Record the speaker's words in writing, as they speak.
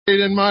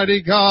Great and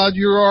mighty God,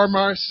 you are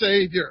my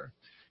Savior.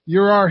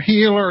 You're our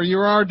healer.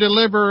 You're our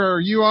deliverer.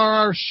 You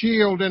are our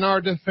shield and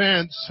our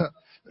defense.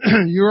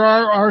 You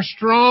are our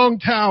strong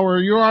tower.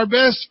 You're our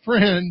best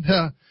friend.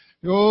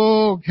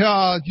 Oh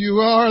God, you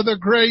are the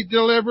great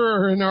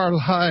deliverer in our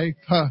life.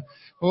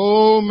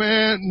 Oh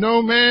man,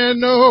 no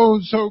man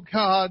knows, oh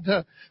God,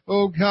 the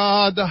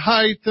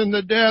height and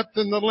the depth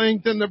and the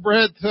length and the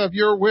breadth of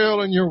your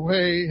will and your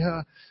way.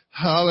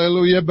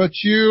 Hallelujah. But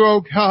you,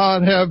 oh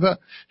God,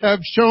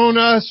 have shown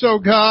us, oh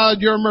God,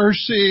 your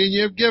mercy.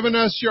 You've given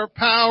us your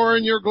power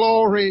and your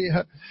glory.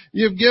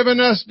 You've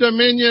given us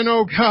dominion,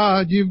 oh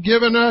God. You've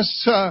given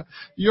us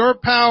your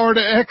power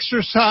to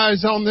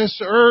exercise on this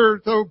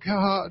earth, oh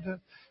God.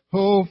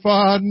 Oh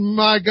Father,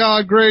 my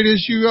God, great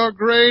is you are,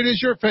 great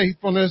is your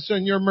faithfulness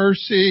and your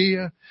mercy.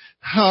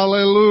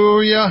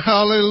 Hallelujah,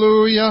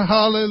 hallelujah,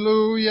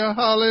 hallelujah,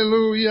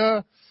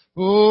 hallelujah.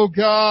 Oh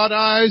God,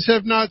 eyes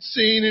have not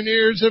seen and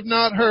ears have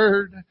not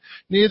heard,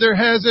 neither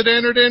has it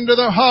entered into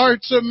the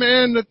hearts of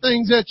men the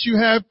things that you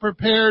have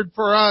prepared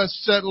for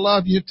us that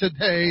love you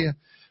today.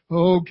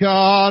 Oh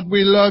God,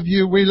 we love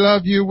you, we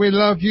love you, we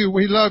love you,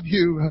 we love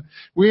you.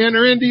 We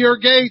enter into your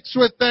gates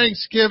with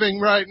thanksgiving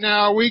right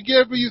now. We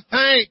give you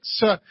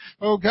thanks,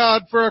 oh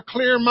God, for a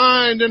clear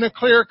mind and a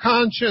clear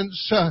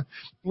conscience.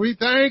 We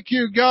thank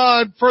you,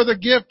 God, for the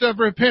gift of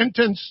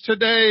repentance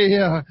today.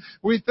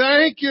 We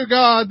thank you,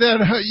 God,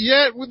 that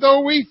yet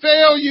though we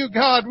fail you,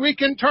 God, we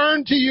can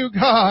turn to you,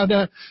 God.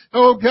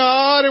 Oh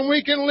God, and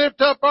we can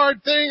lift up our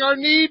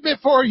need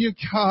before you,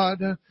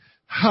 God.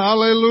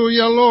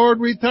 Hallelujah, Lord.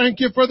 We thank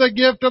you for the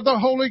gift of the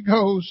Holy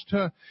Ghost.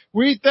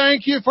 We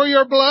thank you for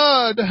your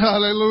blood,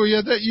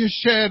 hallelujah, that you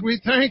shed. We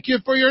thank you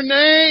for your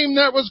name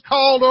that was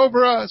called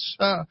over us.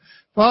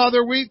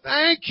 Father, we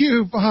thank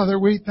you, Father.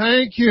 We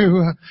thank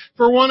you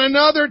for one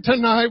another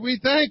tonight. We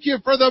thank you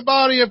for the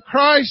body of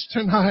Christ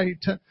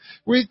tonight.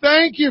 We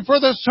thank you for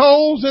the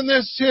souls in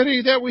this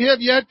city that we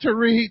have yet to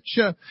reach.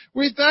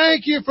 We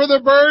thank you for the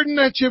burden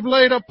that you've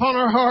laid upon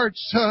our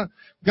hearts.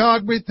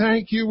 God, we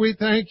thank you,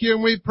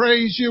 and we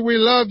praise you, we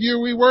love you,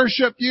 we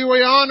worship you,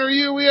 we honor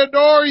you, we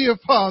adore you,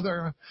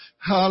 Father.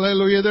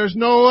 Hallelujah. There's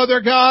no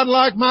other God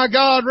like my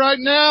God right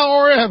now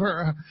or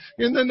ever.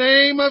 In the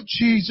name of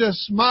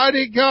Jesus,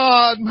 mighty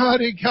God,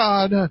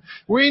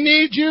 we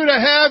need you to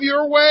have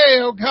your way,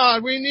 oh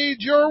God. We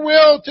need your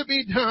will to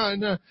be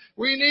done.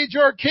 We need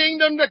your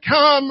kingdom to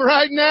come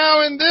right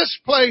now in this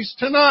place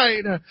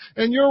tonight.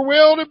 And your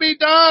will to be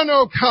done,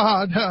 oh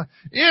God,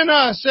 in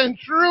us and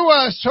through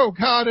us, oh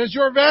God, as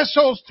your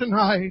vessels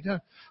tonight.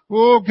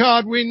 Oh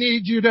God, we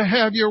need you to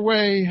have your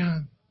way.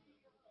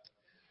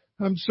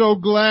 I'm so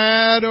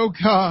glad, oh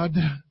God,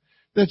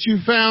 that you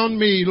found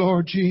me,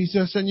 Lord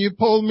Jesus, and you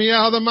pulled me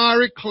out of the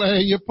miry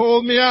clay. You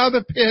pulled me out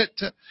of the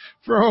pit.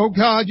 For, oh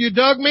God, you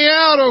dug me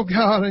out, oh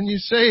God, and you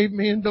saved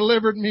me and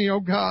delivered me, oh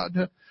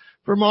God,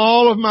 from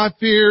all of my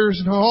fears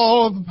and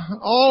all of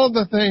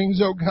the things,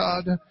 oh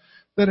God,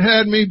 that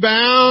had me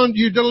bound.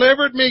 You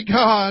delivered me,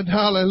 God.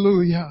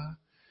 Hallelujah.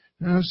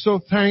 And I'm so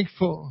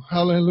thankful.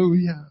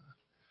 Hallelujah.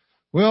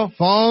 Well,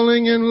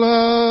 falling in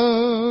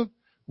love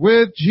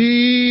with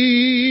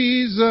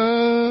Jesus,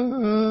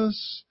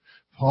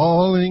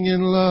 falling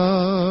in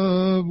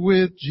love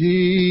with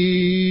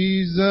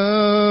Jesus,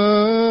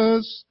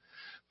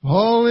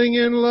 falling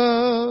in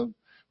love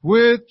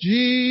with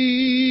Jesus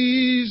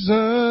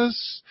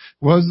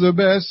was the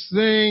best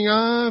thing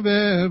I've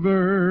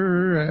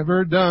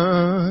ever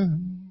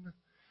done.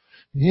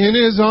 In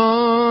His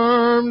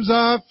arms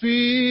I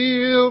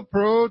feel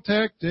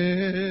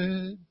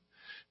protected.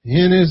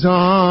 In His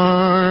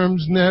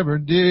arms, never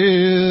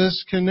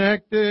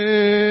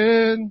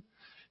disconnected.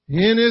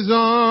 In His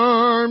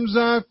arms,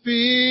 I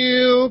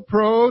feel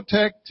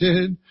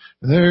protected.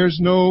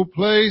 There's no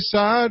place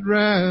I'd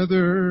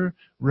rather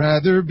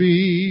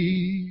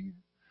be.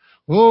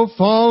 Oh,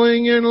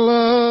 falling in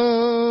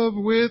love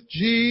with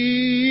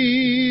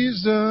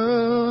Jesus.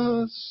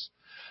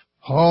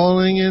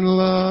 Falling in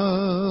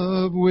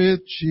love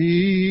with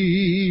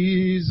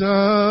Jesus.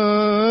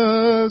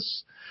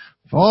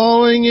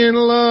 Falling in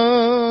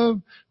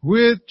love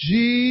with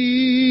Jesus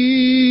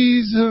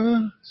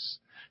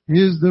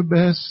is the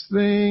best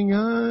thing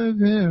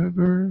I've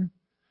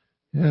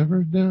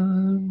ever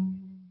done.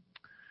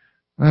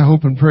 I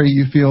hope and pray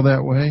you feel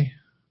that way.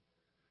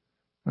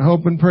 I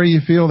hope and pray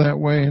you feel that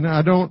way. And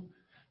I don't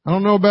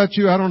know about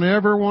you. I don't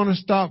ever want to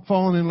stop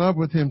falling in love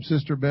with Him,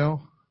 Sister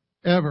Bell.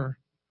 Ever.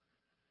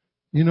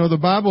 You know, the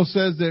Bible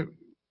says that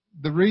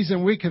the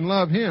reason we can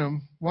love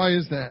Him, why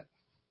is that?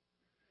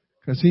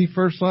 Because He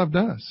first loved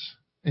us.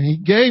 And He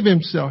gave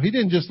Himself. He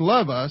didn't just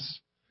love us.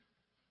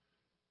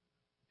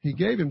 He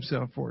gave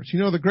Himself for us. You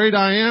know, the great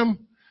I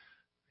Am,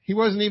 He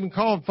wasn't even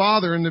called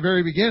Father in the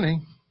very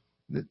beginning.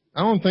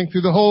 I don't think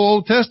through the whole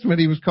Old Testament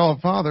He was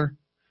called Father.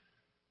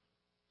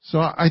 So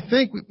I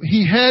think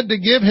He had to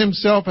give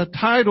Himself a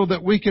title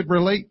that we could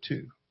relate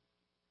to.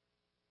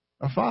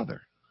 A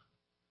Father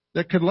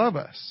that could love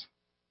us.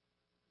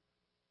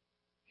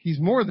 He's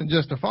more than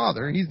just a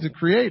Father. He's the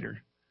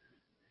Creator.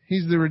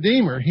 He's the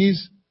Redeemer.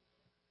 He's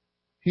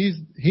He's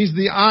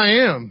the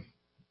I am,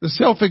 the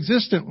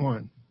self-existent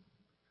one.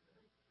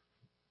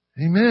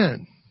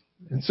 Amen.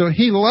 And so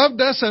He loved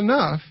us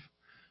enough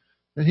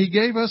that He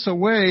gave us a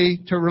way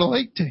to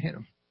relate to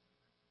Him.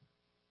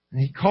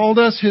 And He called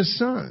us His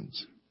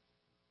sons.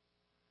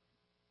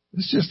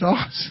 It's just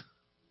awesome.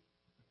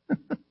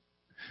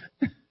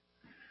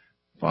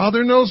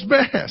 Father knows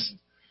best.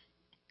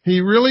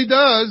 He really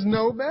does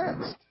know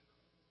best.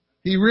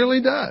 He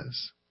really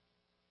does.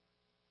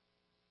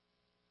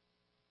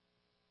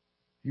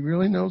 He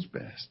really knows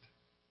best.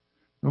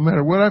 No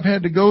matter what I've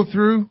had to go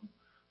through,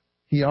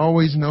 He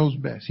always knows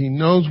best. He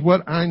knows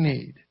what I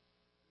need.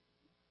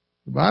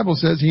 The Bible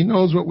says He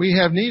knows what we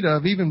have need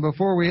of even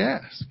before we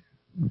ask.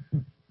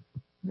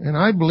 And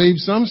I believe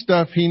some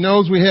stuff He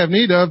knows we have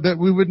need of that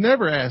we would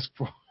never ask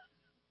for.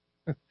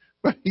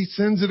 But He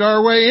sends it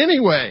our way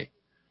anyway.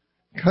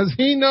 Because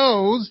He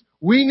knows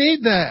we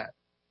need that.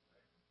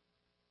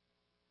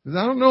 Because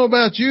I don't know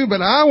about you,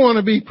 but I want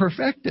to be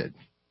perfected.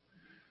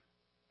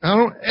 I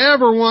don't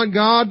ever want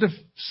God to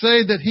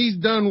say that He's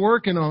done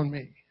working on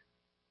me.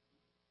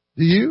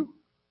 Do you?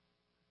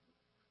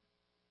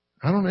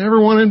 I don't ever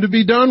want Him to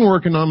be done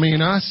working on me,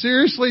 and I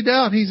seriously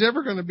doubt He's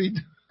ever going to be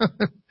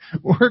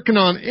working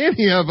on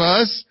any of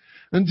us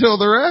until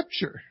the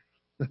rapture.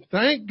 But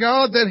thank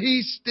God that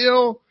He's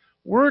still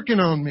working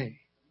on me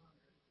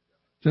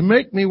to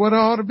make me what I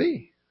ought to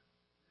be.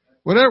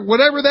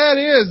 Whatever that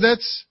is,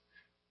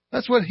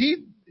 that's what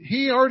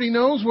He already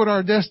knows what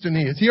our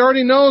destiny is. He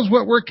already knows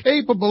what we're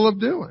capable of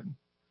doing.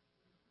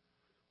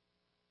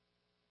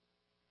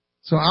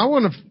 So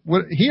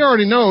He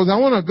already knows, I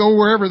want to go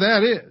wherever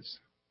that is.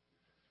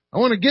 I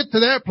want to get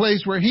to that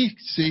place where He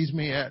sees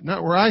me at,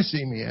 not where I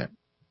see me at.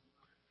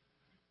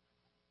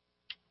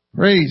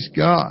 Praise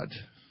God.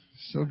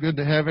 So good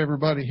to have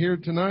everybody here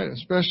tonight,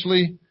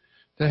 especially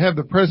to have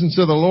the presence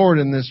of the Lord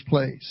in this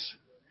place.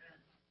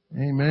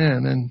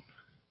 Amen. And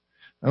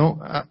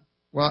I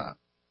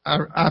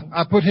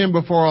put Him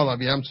before all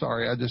of you. I'm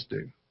sorry. I just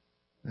do.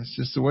 That's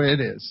just the way it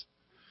is.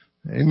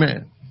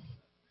 Amen.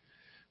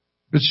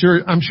 But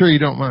I'm sure you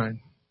don't mind,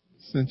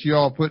 since you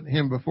all put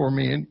Him before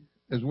me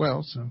as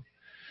well. So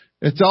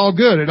it's all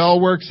good. It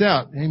all works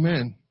out.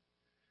 Amen.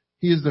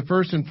 He is the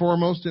first and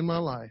foremost in my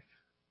life.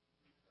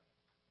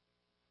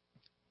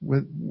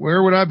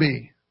 Where would I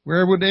be?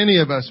 Where would any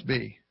of us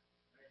be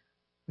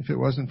if it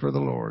wasn't for the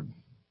Lord?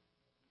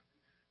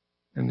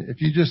 And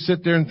if you just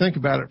sit there and think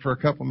about it for a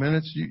couple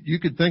minutes, you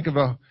could think of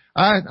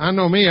I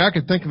know me, I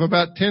could think of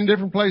about 10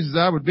 different places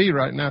I would be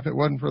right now if it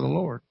wasn't for the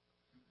Lord.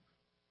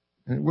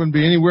 And it wouldn't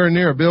be anywhere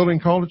near a building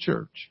called a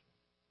church.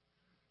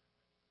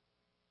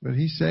 But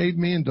He saved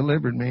me and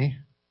delivered me.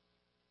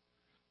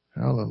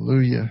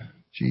 Hallelujah,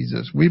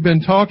 Jesus. We've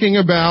been talking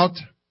about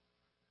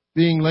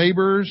being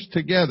laborers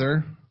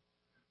together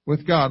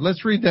with God.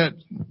 Let's read that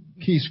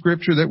key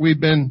scripture that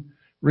we've been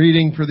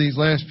reading for these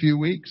last few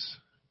weeks.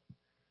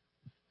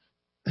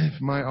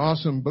 If my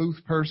awesome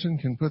booth person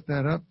can put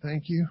that up,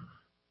 thank you.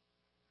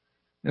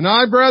 And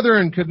I,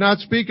 brethren, could not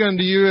speak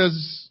unto you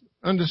as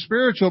unto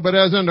spiritual, but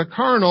as unto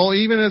carnal,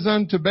 even as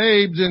unto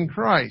babes in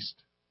Christ.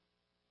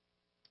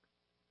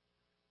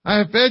 I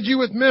have fed you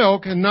with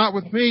milk and not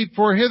with meat,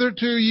 for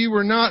hitherto you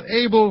were not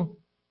able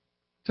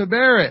to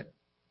bear it.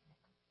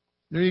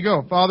 There you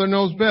go. Father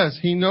knows best.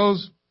 He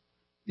knows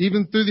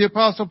even through the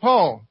Apostle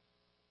Paul.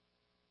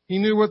 He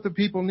knew what the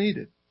people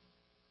needed,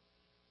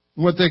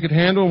 what they could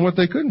handle and what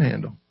they couldn't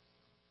handle.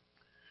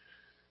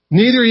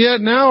 Neither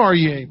yet now are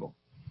ye able.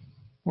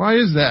 Why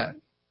is that?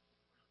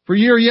 For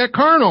ye are yet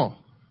carnal.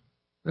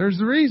 There's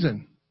the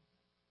reason.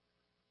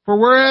 For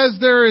whereas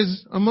there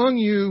is among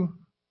you,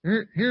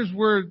 here's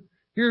where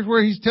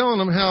He's telling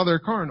them how they're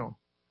carnal.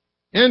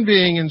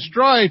 Envying and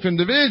strife and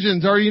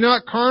divisions, are ye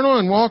not carnal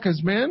and walk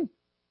as men?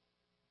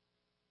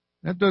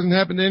 That doesn't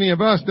happen to any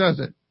of us, does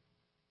it?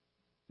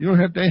 You don't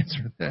have to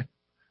answer that.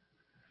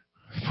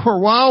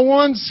 For while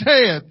one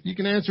saith, you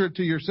can answer it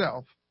to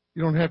yourself.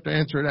 You don't have to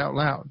answer it out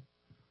loud.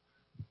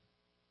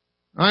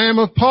 I am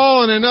of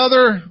Paul, and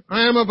another,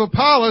 I am of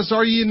Apollos.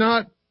 Are ye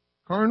not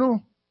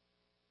carnal?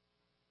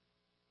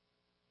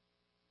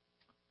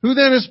 Who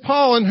then is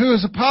Paul and who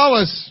is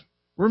Apollos?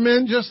 We're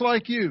men just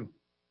like you.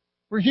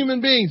 We're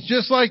human beings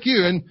just like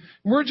you. And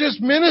we're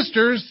just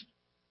ministers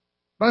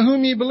by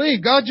whom you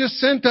believe. God just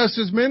sent us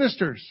as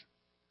ministers.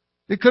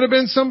 It could have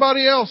been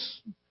somebody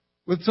else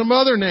with some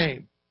other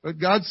name. But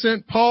God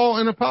sent Paul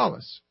and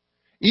Apollos.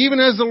 Even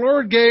as the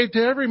Lord gave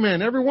to every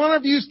man. Every one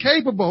of you is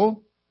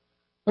capable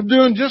of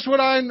doing just what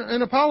I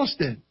and Apollos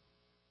did.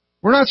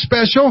 We're not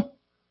special.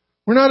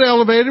 We're not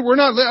elevated. We're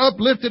not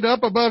uplifted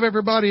up above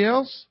everybody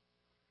else.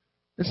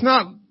 It's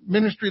not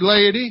ministry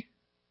laity.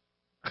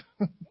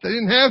 They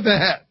didn't have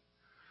that.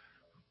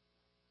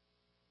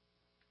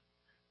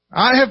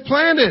 I have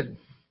planted.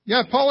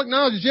 Yeah, Paul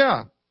acknowledges,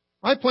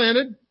 I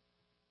planted.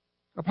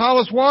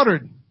 Apollos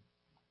watered.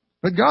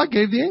 But God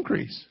gave the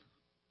increase.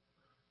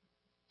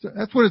 So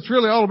that's what it's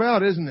really all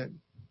about, isn't it?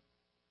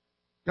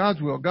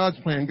 God's will, God's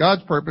plan,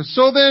 God's purpose.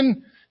 So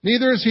then,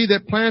 neither is he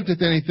that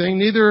planteth anything,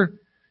 neither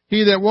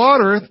he that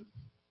watereth,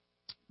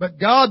 but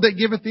God that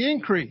giveth the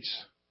increase.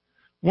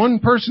 One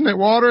person that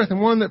watereth and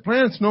one that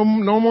planteth, no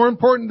more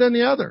important than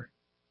the other.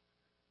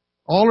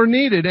 All are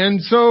needed. And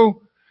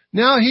so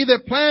now he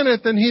that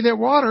planteth and he that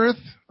watereth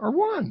are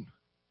one.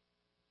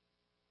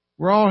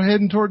 We're all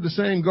heading toward the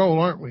same goal,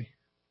 aren't we?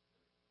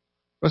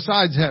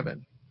 Besides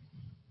heaven.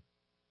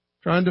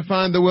 Trying to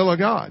find the will of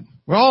God.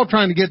 We're all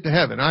trying to get to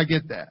heaven. I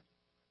get that.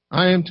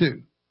 I am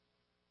too.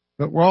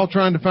 But we're all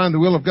trying to find the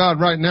will of God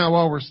right now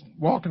while we're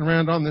walking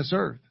around on this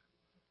earth.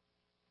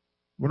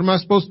 What am I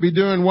supposed to be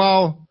doing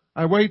while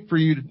I wait for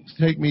you to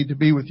take me to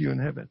be with you in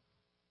heaven?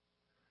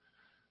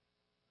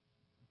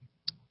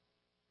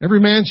 Every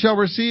man shall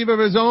receive of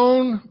his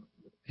own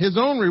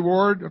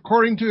reward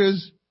according to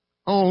his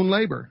own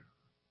labor.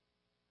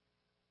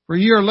 For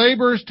ye are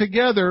laborers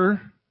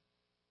together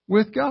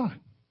with God.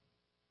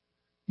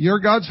 You're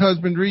God's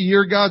husbandry,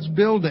 you're God's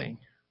building.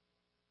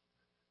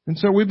 And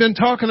so we've been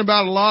talking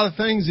about a lot of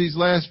things these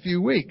last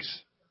few weeks.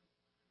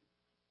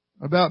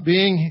 About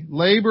being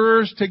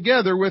laborers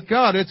together with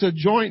God. It's a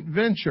joint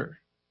venture.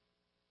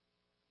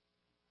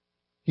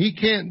 He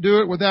can't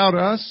do it without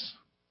us,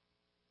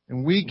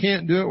 and we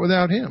can't do it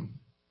without Him.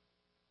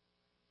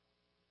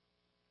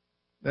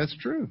 That's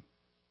true.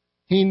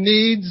 He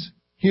needs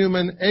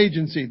human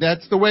agency.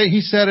 That's the way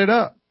He set it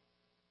up.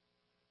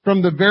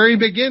 From the very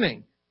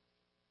beginning.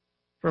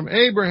 From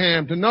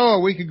Abraham to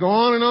Noah, we could go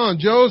on and on.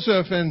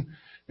 Joseph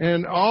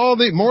and all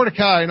the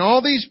Mordecai and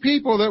all these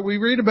people that we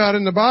read about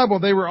in the Bible,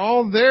 they were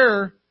all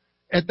there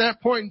at that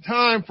point in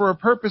time for a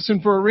purpose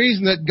and for a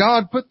reason that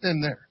God put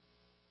them there.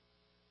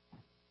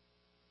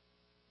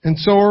 And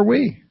so are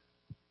we.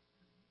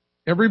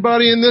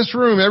 Everybody in this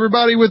room,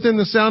 everybody within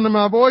the sound of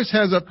my voice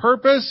has a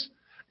purpose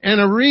and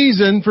a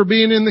reason for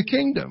being in the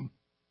kingdom.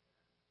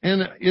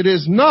 And it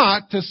is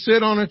not to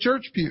sit on a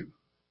church pew.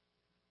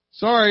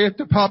 Sorry if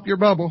to pop your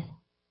bubble.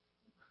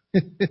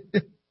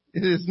 It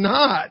is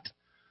not.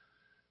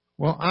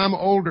 Well, I'm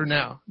older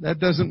now. That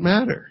doesn't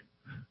matter.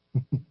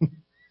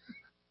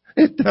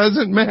 It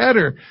doesn't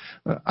matter.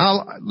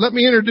 Let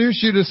me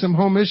introduce you to some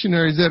home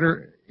missionaries that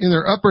are in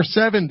their upper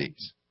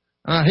 70s.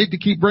 I hate to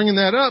keep bringing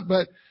that up,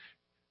 but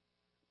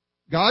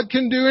God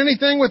can do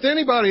anything with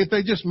anybody if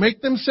they just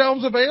make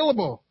themselves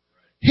available.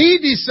 He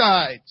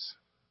decides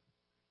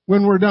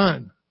when we're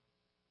done.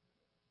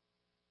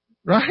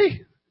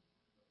 Right?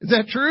 Is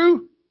that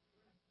true?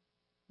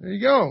 There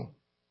you go.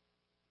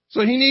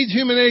 So He needs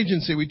human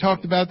agency. We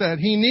talked about that.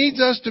 He needs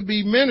us to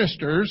be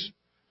ministers.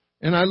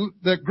 And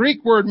the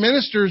Greek word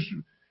ministers,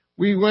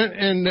 we went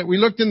and we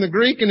looked in the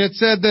Greek and it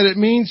said that it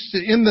means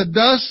in the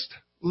dust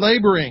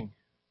laboring.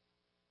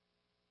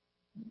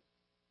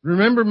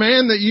 Remember,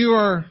 man, that you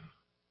are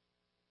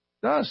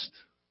dust.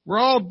 We're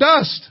all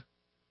dust.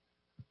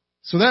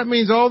 So that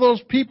means all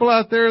those people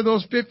out there,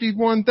 those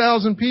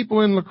 51,000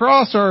 people in La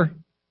Crosse are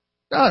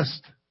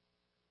dust.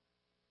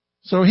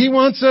 So He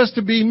wants us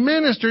to be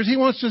ministers. He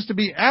wants us to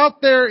be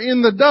out there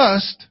in the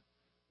dust,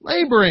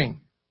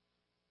 laboring.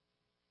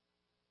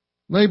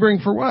 Laboring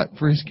for what?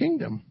 For His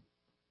kingdom.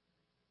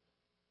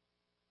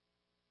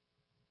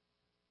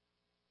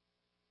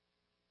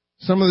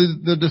 Some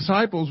of the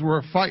disciples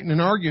were fighting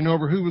and arguing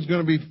over who was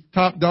going to be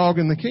top dog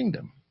in the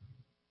kingdom.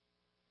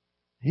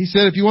 He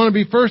said, if you want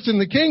to be first in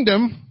the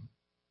kingdom,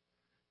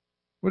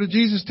 what did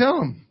Jesus tell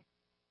them?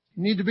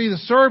 You need to be the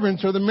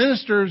servants or the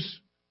ministers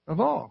of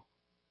all.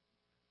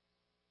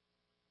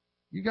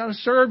 You got to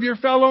serve your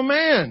fellow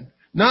man,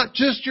 not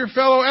just your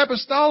fellow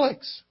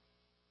apostolics.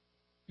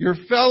 Your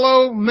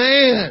fellow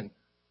man.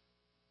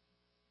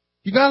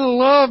 You got to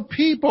love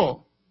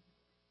people.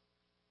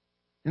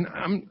 And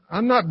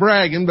I'm not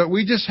bragging, but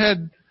we just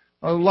had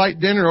a light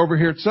dinner over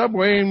here at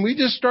Subway, and we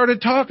just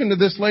started talking to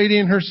this lady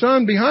and her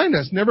son behind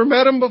us. Never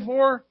met them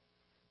before.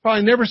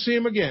 Probably never see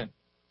them again.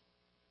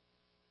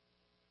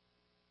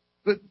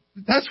 But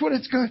that's what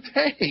it's going to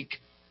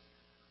take.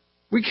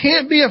 We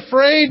can't be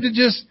afraid to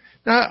just...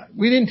 Now,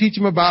 we didn't teach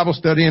them a Bible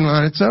study in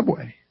line at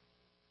Subway.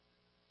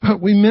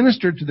 But we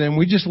ministered to them.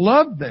 We just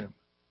loved them.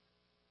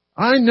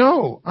 I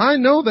know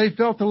they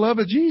felt the love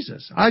of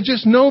Jesus. I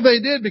just know they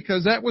did,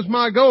 because that was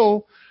my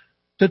goal,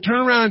 to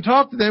turn around and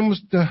talk to them.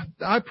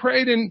 I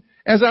prayed, and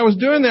as I was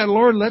doing that,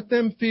 Lord, let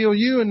them feel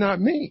you and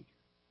not me.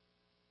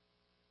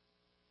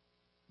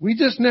 We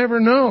just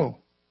never know.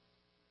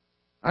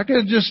 I could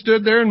have just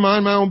stood there and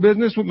mind my own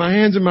business with my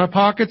hands in my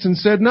pockets and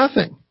said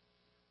nothing.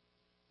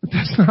 But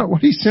that's not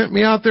what He sent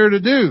me out there to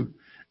do.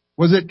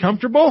 Was it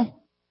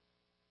comfortable?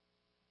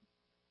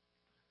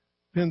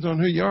 Depends on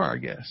who you are, I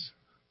guess.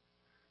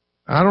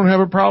 I don't have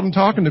a problem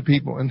talking to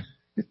people. And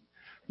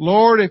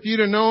Lord, if you'd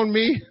have known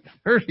me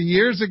 30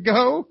 years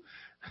ago,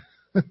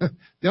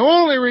 the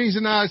only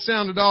reason I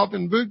sounded off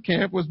in boot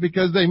camp was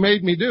because they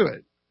made me do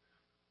it.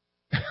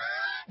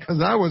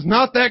 Because I was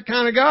not that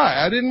kind of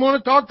guy. I didn't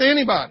want to talk to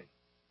anybody.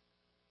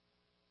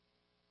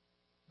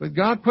 But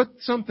God put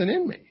something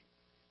in me.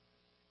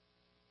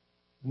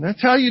 And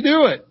that's how you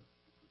do it.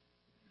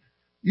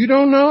 You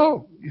don't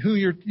know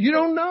you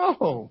don't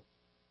know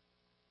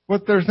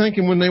what they're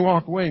thinking when they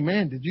walk away.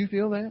 Man, did you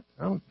feel that?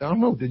 I don't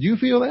know. Did you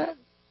feel that?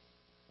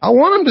 I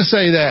want him to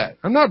say that.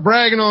 I'm not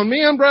bragging on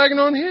me, I'm bragging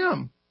on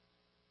him.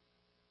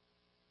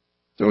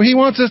 So he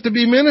wants us to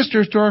be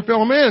ministers to our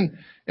fellow men.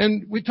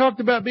 And we talked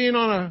about being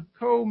on a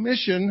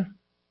co-mission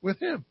with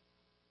him.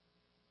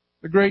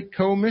 The great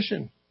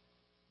co-mission.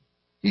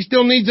 He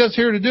still needs us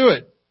here to do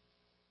it.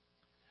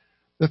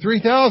 The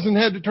 3,000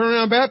 had to turn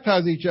around and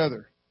baptize each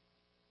other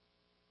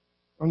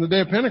on the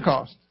day of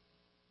Pentecost.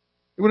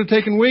 It would have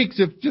taken weeks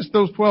if just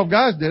those 12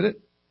 guys did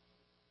it.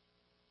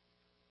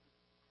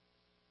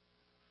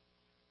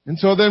 And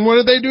so then what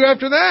did they do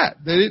after that?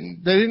 They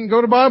didn't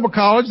go to Bible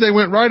college. They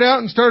went right out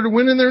and started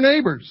winning their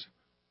neighbors.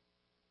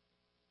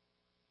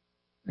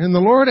 And the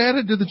Lord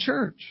added to the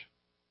church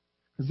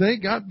because they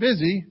got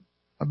busy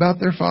about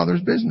their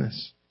Father's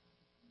business.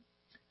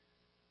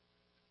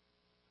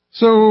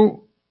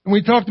 So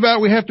we talked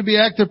about we have to be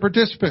active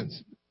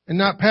participants and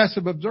not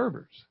passive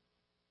observers.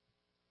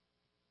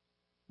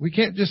 We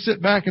can't just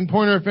sit back and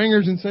point our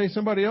fingers and say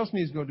somebody else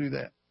needs to go do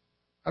that.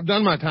 I've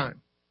done my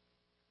time.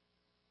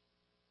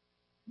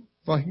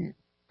 Like,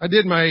 I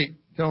did my 8,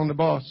 telling the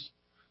boss,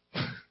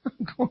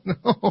 I'm going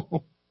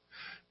home.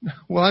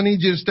 Well, I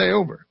need you to stay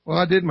over. Well,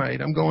 I did my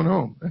 8. I'm going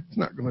home. That's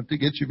not going to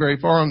get you very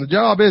far on the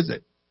job, is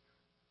it?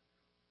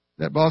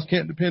 That boss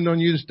can't depend on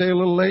you to stay a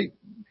little late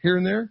here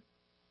and there.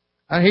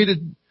 I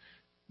hated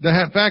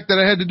the fact that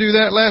I had to do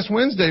that last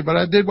Wednesday, but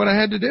I did what I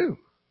had to do.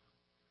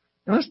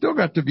 And I still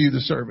got to view the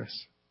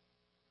service.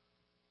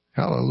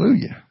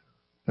 Hallelujah.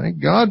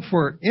 Thank God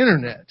for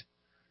internet,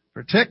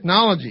 for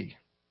technology.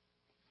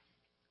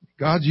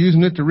 God's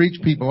using it to reach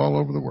people all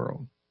over the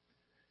world.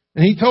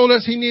 And He told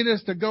us He needed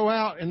us to go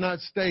out and not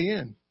stay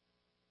in.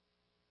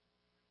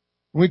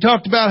 We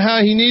talked about how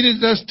He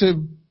needed us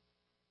to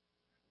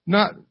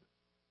not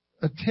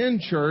attend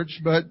church,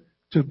 but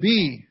to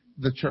be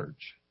the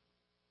church.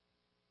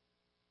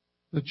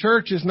 The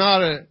church is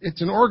not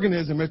it's an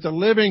organism. It's a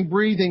living,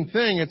 breathing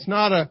thing. It's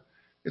not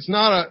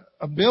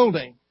a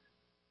building.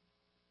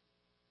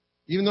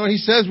 Even though He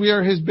says we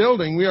are His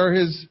building, we are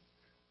His.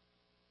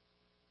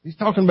 He's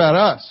talking about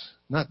us,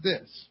 not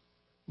this,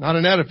 not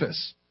an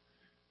edifice.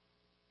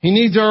 He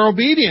needs our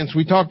obedience.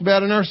 We talked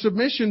about in our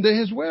submission to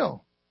His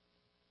will.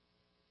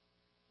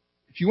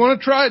 If you want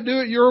to try to do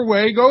it your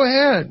way, go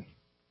ahead.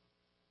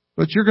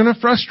 But you're going to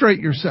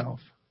frustrate yourself.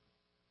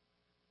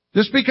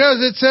 Just because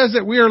it says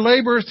that we are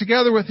laborers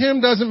together with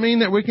Him doesn't mean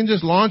that we can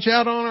just launch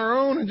out on our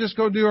own and just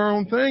go do our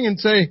own thing and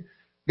say,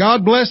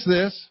 God bless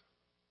this.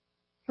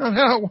 Not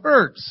how it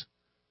works.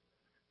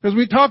 Because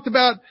we talked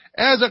about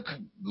as a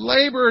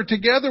laborer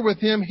together with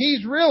Him,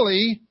 He's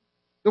really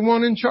the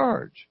one in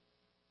charge.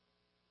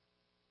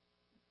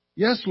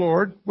 Yes,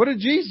 Lord. What did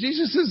Jesus?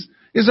 Jesus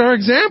is our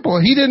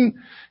example.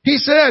 He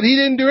said He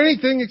didn't do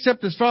anything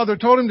except His Father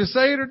told Him to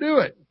say it or do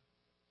it.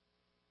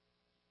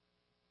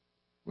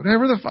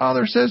 Whatever the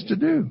Father says to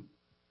do.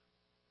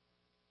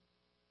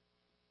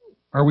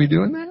 Are we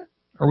doing that?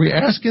 Are we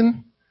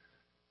asking,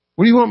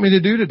 what do you want me to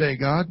do today,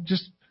 God?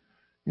 Just,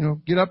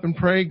 get up and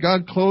pray.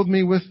 God, clothe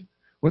me with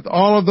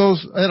all of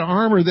that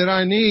armor that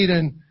I need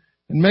and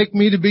make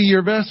me to be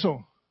your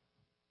vessel.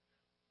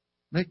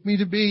 Make me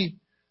to be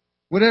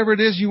whatever it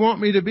is you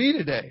want me to be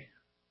today.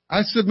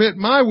 I submit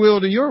my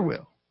will to your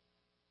will.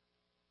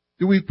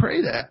 Do we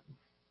pray that?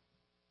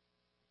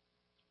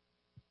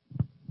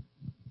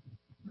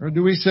 Or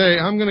do we say,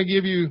 I'm going to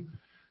give you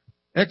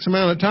X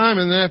amount of time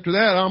and then after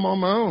that I'm on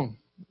my own.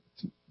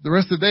 The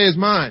rest of the day is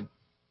mine.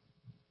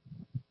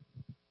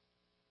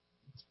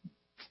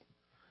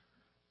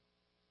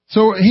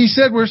 So He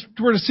said we're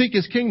to seek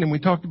His kingdom. We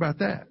talked about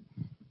that.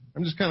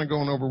 I'm just kind of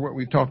going over what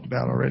we've talked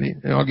about already.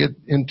 And I'll get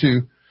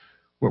into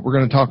what we're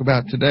going to talk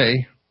about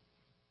today.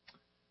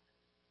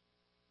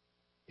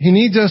 He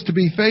needs us to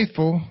be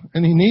faithful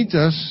and He needs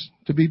us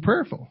to be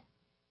prayerful.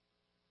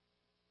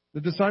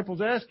 The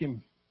disciples asked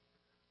Him,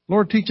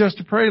 Lord, teach us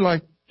to pray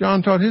like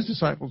John taught his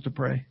disciples to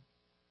pray.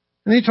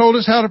 And He told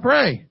us how to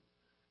pray.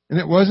 And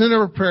it wasn't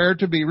a prayer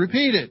to be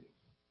repeated.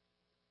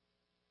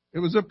 It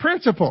was a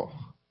principle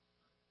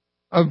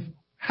of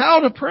how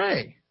to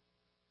pray.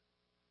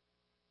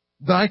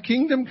 Thy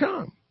kingdom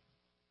come.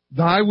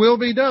 Thy will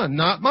be done,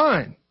 not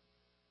mine.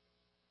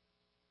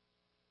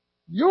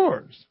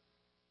 Yours.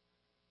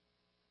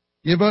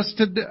 Give us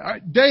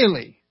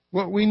daily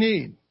what we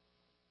need.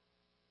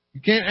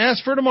 You can't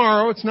ask for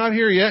tomorrow. It's not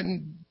here yet,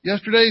 and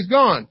yesterday's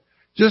gone.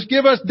 Just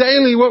give us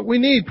daily what we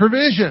need.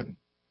 Provision.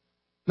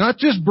 Not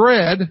just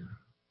bread.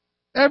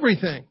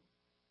 Everything.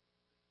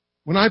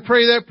 When I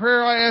pray that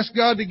prayer, I ask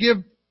God to give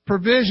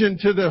provision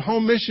to the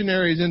home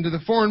missionaries and to the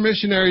foreign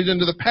missionaries and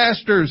to the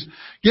pastors.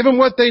 Give them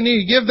what they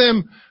need. Give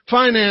them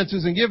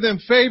finances and give them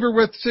favor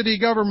with city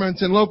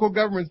governments and local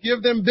governments.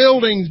 Give them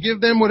buildings.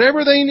 Give them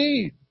whatever they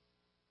need.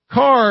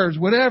 Cars,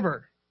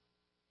 whatever.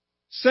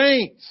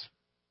 Saints.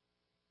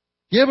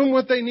 Give them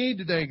what they need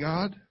today,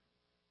 God.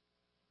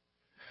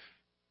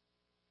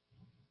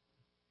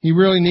 He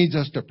really needs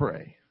us to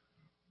pray.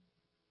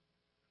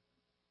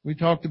 We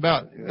talked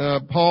about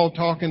Paul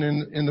talking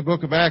in the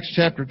book of Acts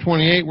chapter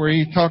 28 where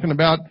he's talking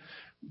about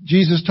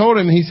Jesus told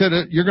him, he said,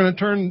 you're going to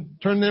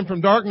turn them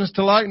from darkness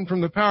to light and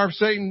from the power of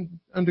Satan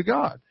unto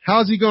God.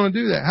 How is he going to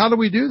do that? How do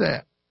we do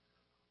that?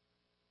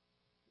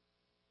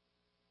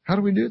 How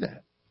do we do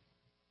that?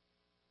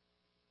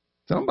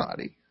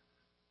 Somebody.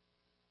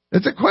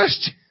 It's a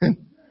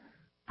question.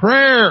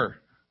 Prayer.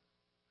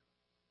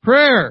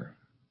 Prayer.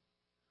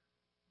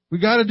 We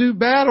got to do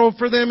battle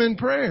for them in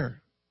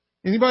prayer.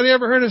 Anybody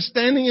ever heard of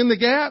standing in the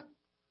gap?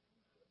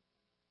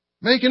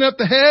 Making up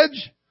the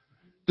hedge?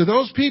 Do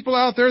those people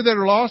out there that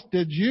are lost,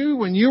 did you,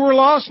 when you were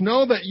lost,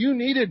 know that you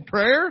needed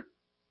prayer?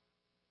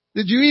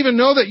 Did you even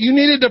know that you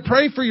needed to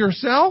pray for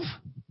yourself?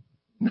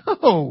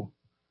 No.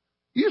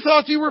 You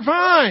thought you were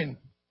fine.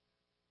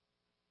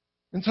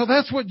 And so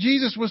that's what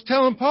Jesus was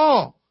telling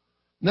Paul.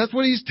 And that's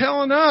what he's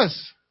telling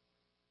us.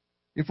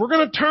 If we're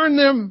going to turn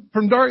them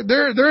from dark,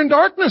 they're in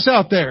darkness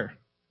out there.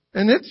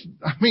 And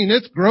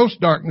it's gross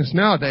darkness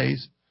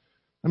nowadays.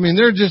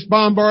 They're just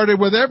bombarded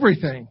with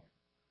everything.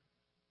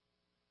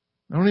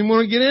 I don't even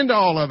want to get into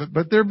all of it,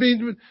 but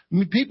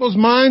people's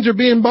minds are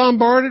being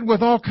bombarded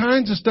with all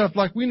kinds of stuff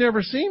like we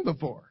never seen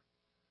before.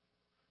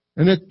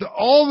 And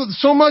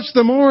so much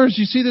the more as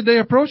you see the day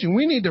approaching,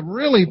 we need to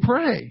really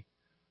pray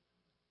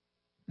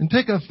and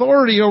take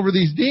authority over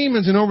these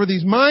demons and over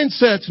these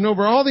mindsets and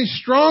over all these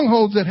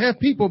strongholds that have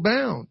people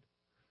bound.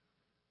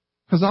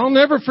 Because I'll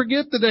never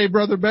forget the day,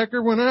 Brother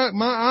Becker, when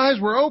my eyes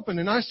were open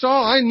and I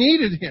saw I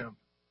needed Him.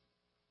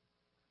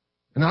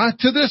 And I,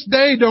 to this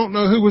day, don't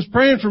know who was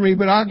praying for me,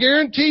 but I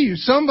guarantee you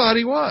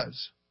somebody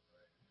was.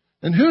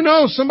 And who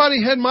knows,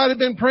 somebody might have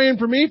been praying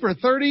for me for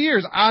 30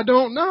 years. I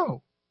don't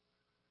know.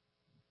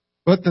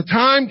 But the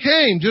time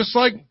came, just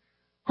like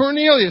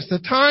Cornelius, the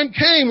time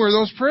came where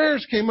those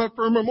prayers came up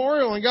for a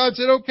memorial and God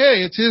said,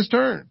 okay, it's his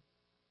turn.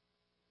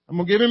 I'm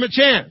going to give him a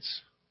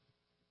chance.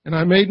 And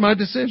I made my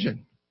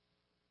decision.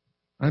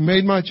 I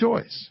made my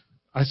choice.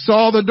 I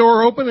saw the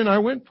door open and I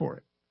went for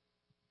it.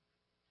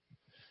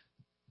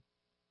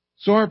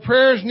 So our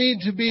prayers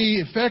need to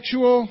be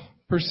effectual,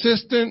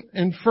 persistent,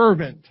 and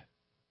fervent.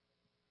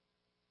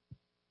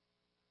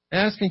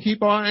 Ask and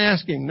keep on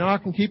asking.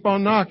 Knock and keep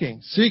on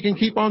knocking. Seek and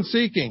keep on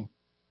seeking.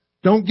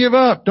 Don't give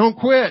up. Don't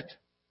quit.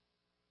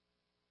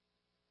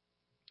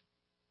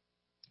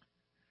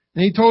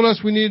 And he told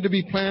us we needed to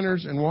be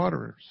planters and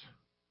waterers.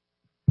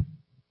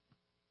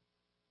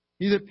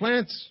 He that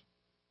plants,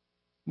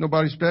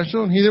 nobody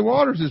special, and he that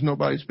waters is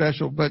nobody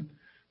special. But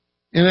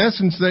in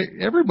essence,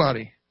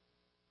 everybody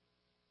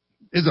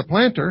is a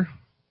planter,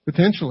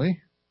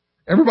 potentially.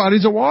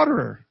 Everybody's a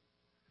waterer.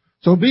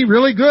 So be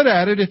really good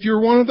at it if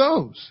you're one of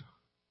those.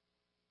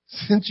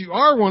 Since you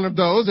are one of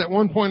those at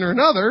one point or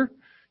another,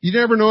 you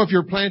never know if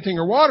you're planting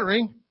or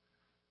watering.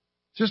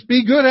 Just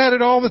be good at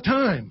it all the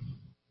time.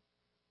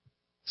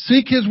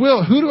 Seek His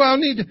will. Who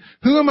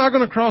am I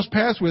going to cross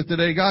paths with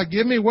today? God,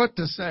 give me what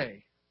to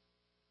say.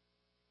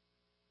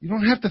 You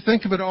don't have to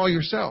think of it all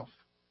yourself.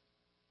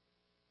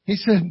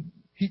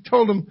 He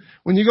told them,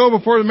 when you go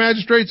before the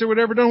magistrates or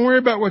whatever, don't worry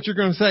about what you're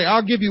going to say.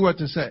 I'll give you what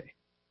to say.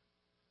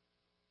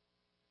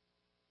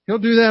 He'll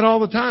do that all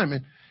the time.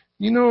 And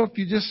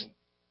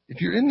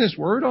if you're in this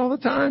Word all the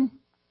time,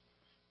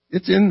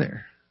 it's in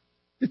there.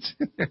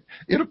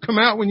 It'll come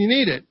out when you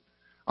need it.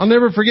 I'll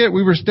never forget,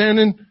 we were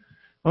standing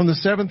on the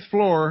 7th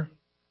floor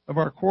of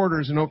our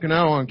quarters in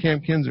Okinawa on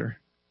Camp Kinzer.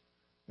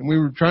 And we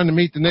were trying to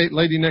meet the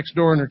lady next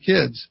door and her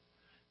kids.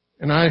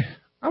 And I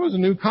was a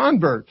new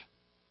convert.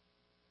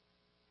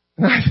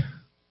 And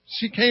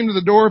she came to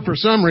the door for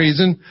some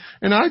reason,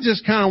 and I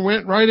just kind of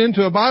went right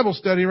into a Bible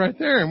study right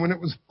there. And when it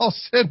was all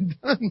said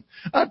and done,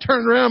 I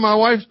turned around, my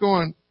wife's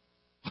going,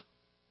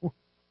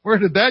 where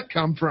did that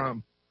come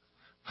from?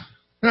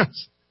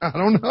 I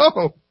don't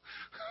know.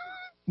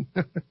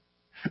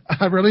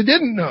 I really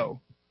didn't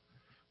know.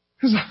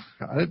 Because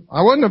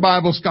I wasn't a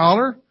Bible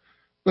scholar,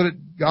 but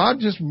God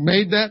just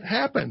made that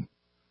happen.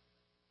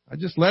 I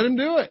just let Him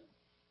do it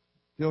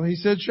till He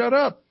said, shut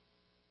up.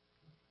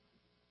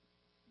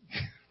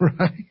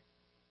 Right?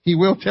 He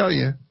will tell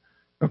you,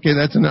 okay,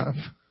 that's enough.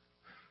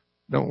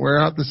 Don't wear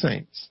out the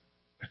saints.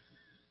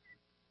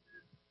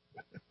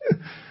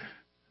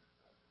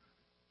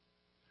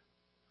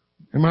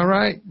 Am I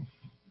right?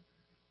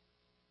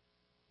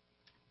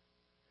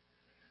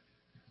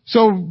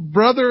 So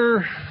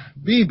Brother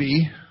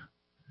Beebe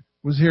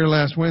was here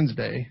last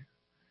Wednesday,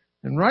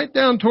 and right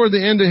down toward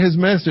the end of his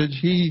message,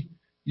 he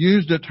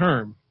used a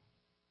term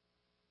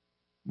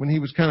when he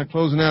was kind of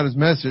closing out his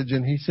message,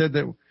 and he said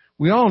that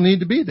we all need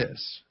to be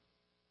this.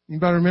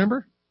 Anybody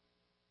remember?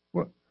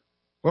 What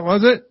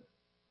was it?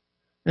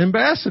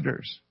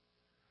 Ambassadors.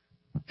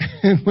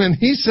 And when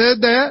he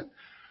said that,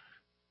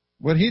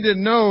 what he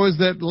didn't know is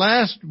that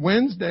last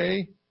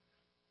Wednesday,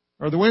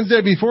 or the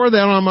Wednesday before that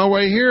on my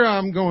way here,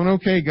 I'm going,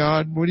 okay,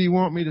 God, what do you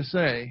want me to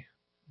say?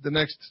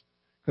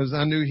 Because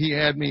I knew He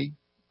had me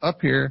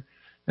up here.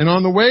 And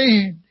on the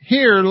way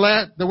here,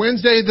 the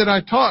Wednesday that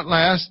I taught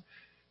last,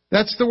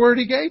 that's the word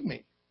He gave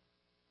me.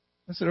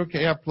 I said,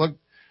 okay, I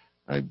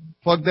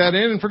plugged that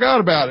in and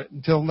forgot about it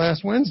until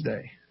last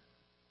Wednesday.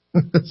 I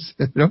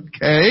said,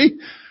 okay,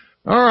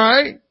 all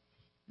right,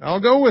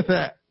 I'll go with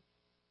that.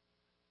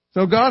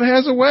 So God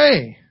has a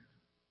way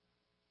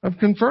of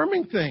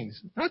confirming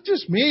things. Not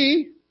just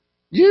me,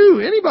 you,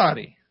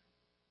 anybody.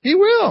 He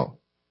will.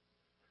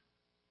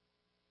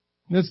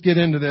 Let's get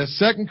into this.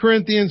 2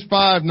 Corinthians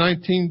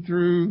 5:19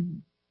 through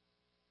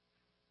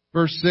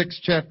verse 6,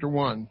 chapter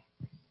 1.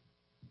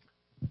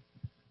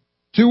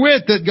 To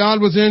wit, that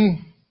God was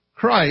in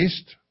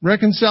Christ,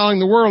 reconciling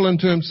the world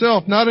unto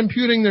himself, not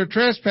imputing their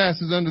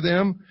trespasses unto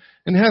them,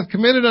 and hath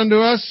committed unto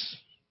us,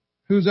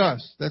 who's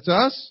us? That's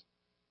us?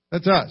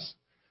 That's us.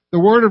 The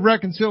word of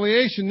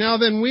reconciliation. Now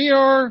then we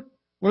are,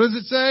 what does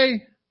it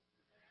say?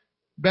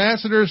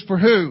 Ambassadors for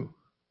who?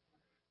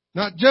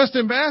 Not just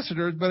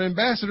ambassadors, but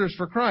ambassadors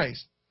for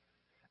Christ.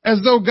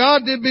 As though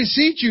God did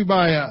beseech you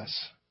by us.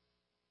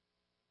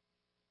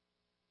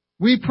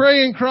 We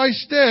pray in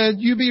Christ's stead,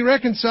 you be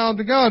reconciled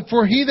to God.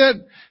 For he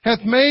that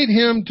hath made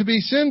him to be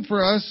sin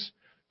for us,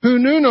 who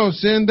knew no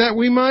sin, that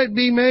we might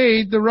be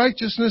made the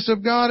righteousness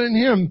of God in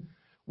him.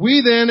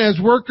 We then,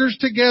 as workers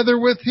together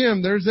with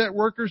him, there's that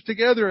workers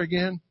together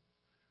again,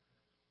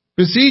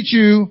 beseech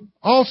you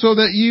also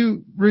that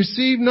you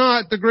receive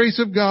not the grace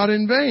of God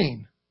in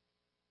vain.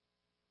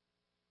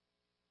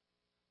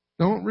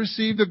 Don't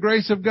receive the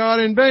grace of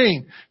God in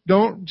vain.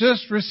 Don't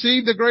just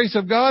receive the grace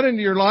of God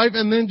into your life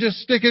and then just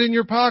stick it in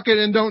your pocket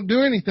and don't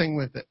do anything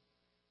with it.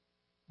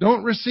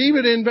 Don't receive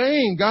it in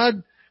vain.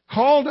 God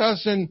called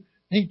us and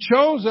He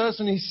chose us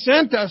and He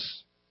sent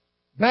us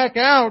back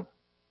out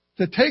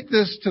to take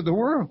this to the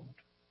world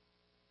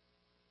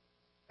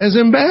as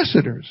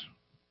ambassadors.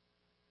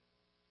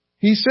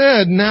 He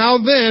said, now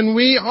then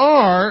we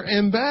are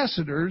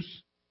ambassadors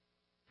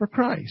for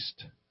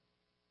Christ.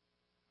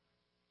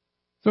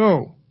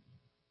 So,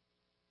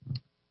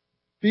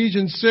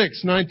 Ephesians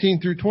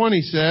 6:19 through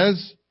 20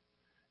 says,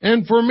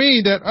 and for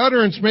me that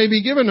utterance may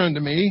be given unto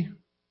me,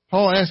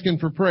 Paul asking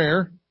for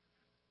prayer,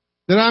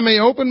 that I may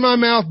open my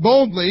mouth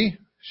boldly.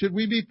 Should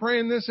we be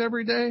praying this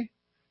every day?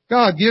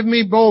 God, give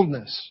me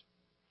boldness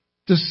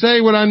to say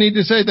what I need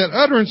to say. That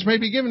utterance may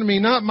be given to me,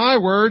 not my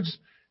words.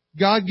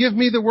 God, give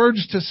me the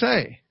words to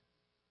say.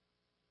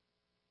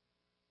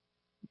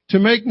 To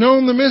make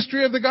known the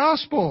mystery of the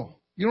gospel.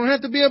 You don't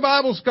have to be a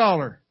Bible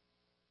scholar.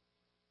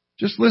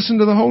 Just listen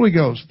to the Holy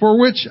Ghost, for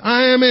which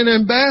I am an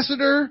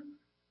ambassador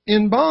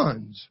in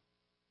bonds.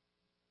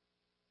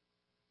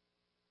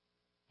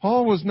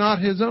 Paul was not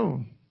his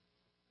own.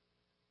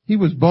 He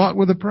was bought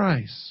with a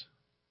price.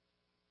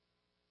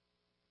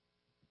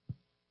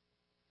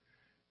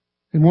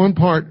 In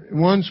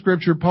one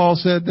scripture, Paul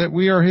said that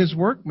we are his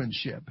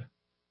workmanship,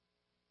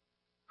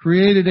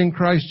 created in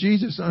Christ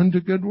Jesus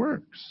unto good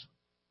works.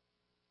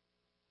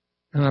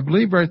 And I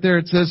believe right there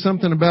it says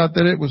something about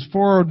that it was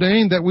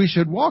foreordained that we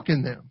should walk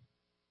in them.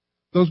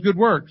 Those good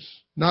works.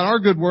 Not our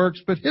good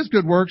works, but His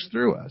good works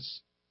through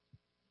us.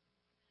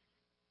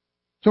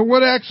 So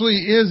what actually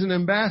is an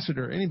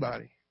ambassador?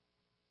 Anybody?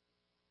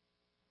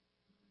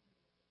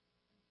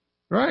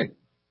 Right.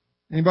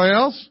 Anybody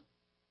else?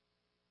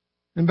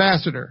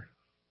 Ambassador.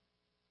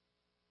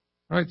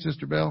 All right,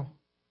 Sister Bell.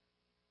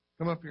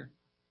 Come up here.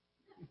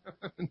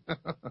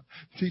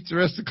 Teach the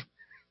rest of the class.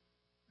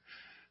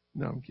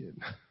 No, I'm kidding.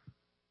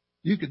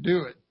 You could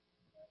do it.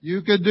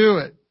 You could do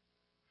it.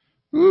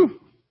 Woo.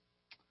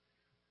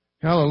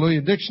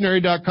 Hallelujah.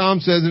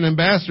 Dictionary.com says an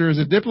ambassador is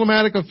a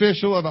diplomatic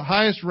official of the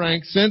highest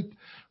rank sent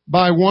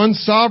by one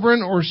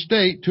sovereign or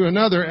state to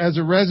another as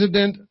a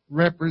resident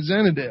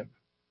representative.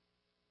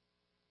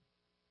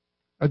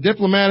 A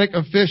diplomatic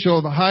official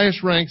of the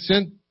highest rank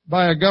sent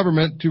by a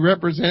government to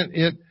represent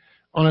it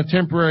on a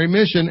temporary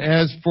mission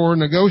as for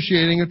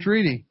negotiating a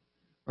treaty.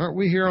 Aren't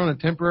we here on a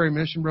temporary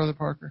mission, Brother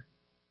Parker?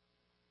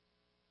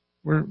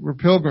 We're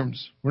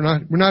pilgrims. We're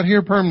not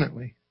here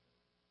permanently.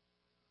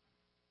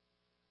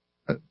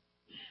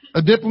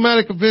 A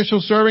diplomatic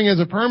official serving as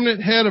a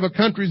permanent head of a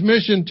country's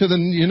mission to the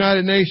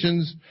United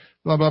Nations,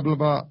 blah, blah, blah,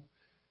 blah.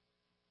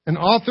 An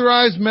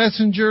authorized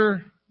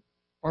messenger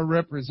or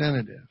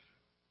representative.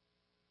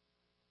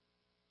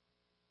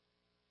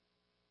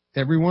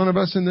 Every one of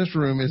us in this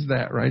room is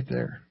that right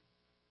there.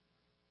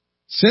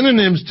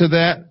 Synonyms to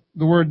that,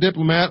 the word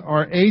diplomat,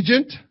 are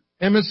agent,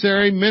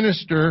 emissary,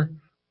 minister,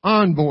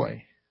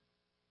 envoy.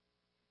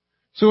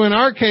 So in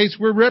our case,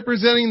 we're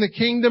representing the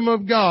kingdom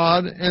of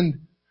God and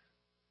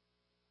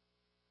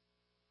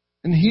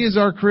He is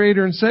our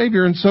Creator and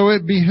Savior, and so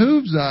it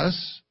behooves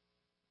us,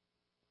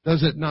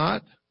 does it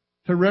not,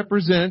 to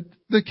represent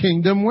the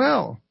kingdom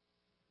well.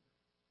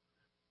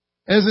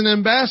 As an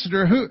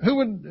ambassador, who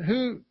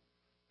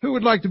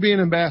would like to be an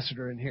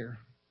ambassador in here?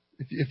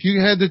 If you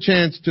had the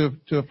chance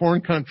to a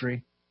foreign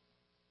country,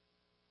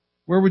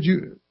 where would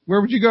you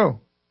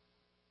go?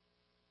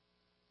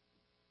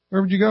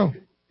 Where would you go?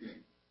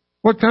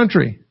 What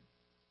country?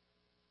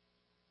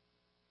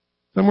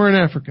 Somewhere in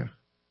Africa.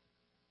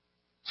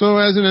 So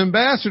as an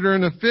ambassador,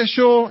 an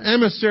official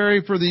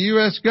emissary for the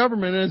U.S.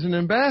 government, as an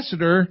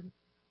ambassador,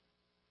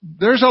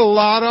 there's a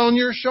lot on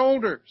your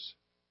shoulders.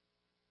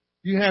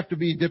 You have to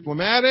be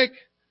diplomatic.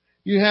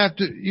 You have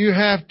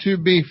to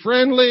be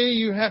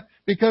friendly.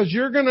 Because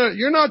you're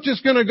not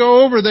just gonna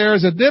go over there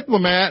as a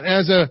diplomat,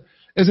 as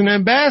as an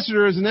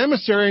ambassador, as an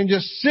emissary, and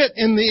just sit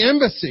in the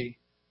embassy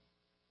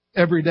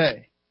every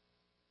day.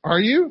 Are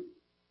you?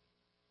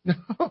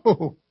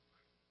 No.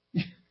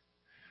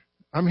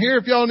 I'm here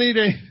if y'all need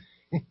anything.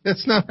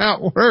 That's not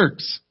how it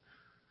works.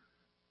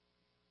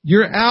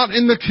 You're out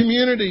in the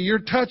community. You're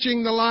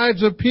touching the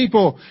lives of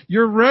people.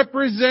 You're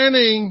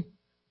representing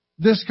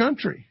this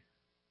country.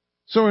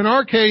 So in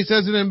our case,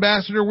 as an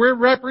ambassador, we're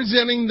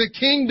representing the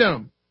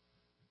kingdom.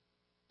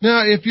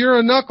 Now, if you're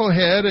a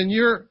knucklehead and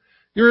you're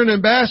an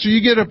ambassador,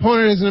 you get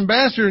appointed as an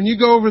ambassador and you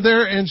go over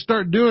there and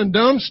start doing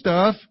dumb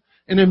stuff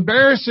and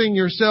embarrassing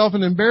yourself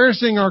and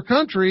embarrassing our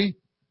country,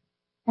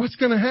 what's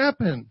going to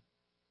happen?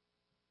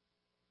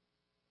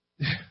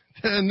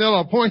 And they'll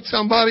appoint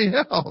somebody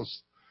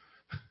else.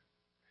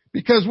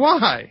 Because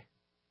why?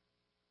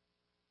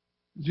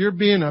 You're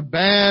being a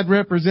bad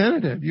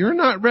representative. You're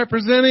not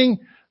representing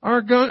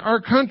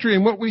our country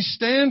and what we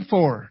stand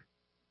for.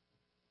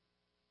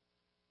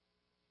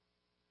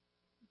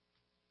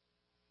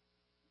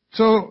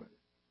 So,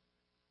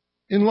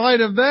 in light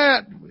of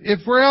that,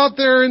 if we're out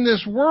there in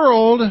this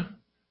world,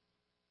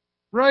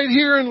 right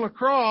here in La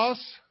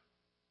Crosse,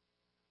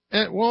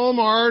 at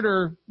Walmart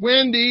or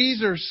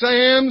Wendy's or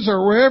Sam's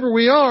or wherever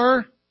we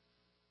are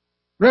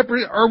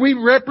we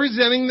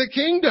representing the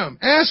kingdom?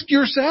 Ask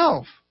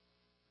yourself.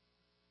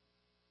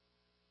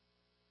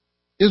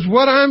 Is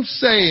what I'm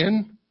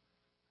saying,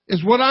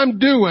 is what I'm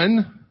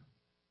doing,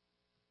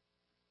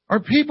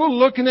 are people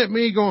looking at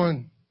me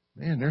going,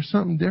 man, there's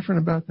something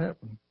different about that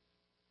one?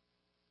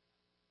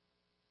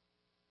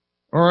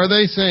 Or are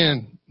they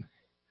saying,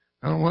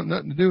 I don't want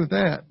nothing to do with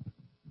that?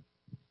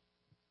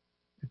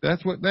 If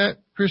that's what that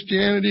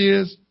Christianity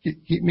is,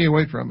 keep me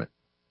away from it.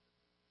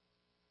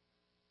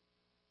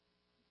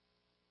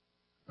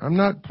 I'm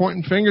not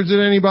pointing fingers at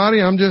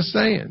anybody. I'm just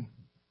saying,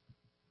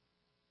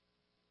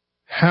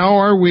 how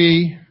are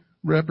we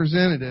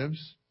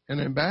representatives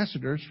and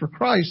ambassadors for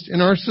Christ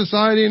in our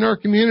society, in our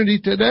community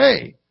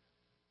today?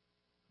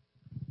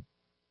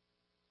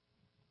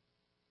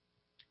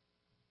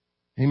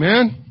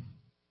 Amen?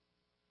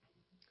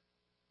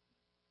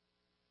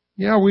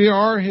 Yeah, we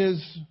are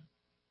His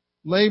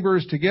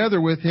laborers together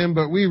with Him,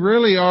 but we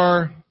really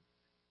are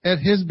at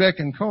His beck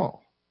and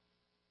call.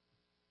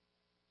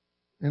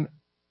 And,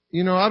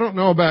 I don't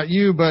know about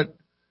you, but,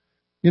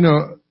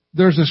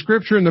 there's a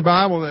scripture in the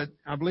Bible that,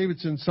 I believe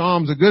it's in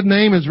Psalms, a good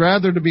name is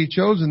rather to be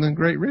chosen than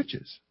great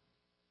riches.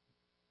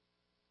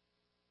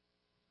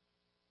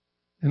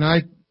 And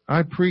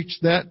I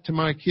preached that to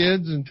my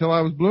kids until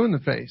I was blue in the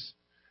face.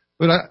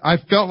 But I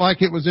felt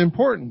like it was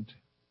important.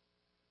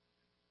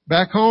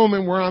 Back home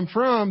and where I'm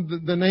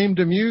from, the name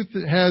Demuth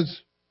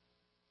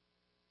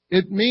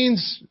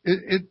means,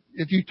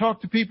 if you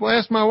talk to people,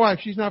 ask my wife,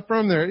 she's not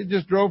from there. It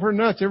just drove her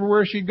nuts.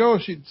 Everywhere she'd go,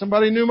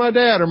 somebody knew my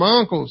dad or my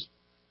uncles.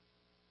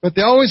 But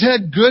they always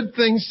had good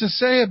things to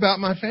say about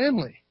my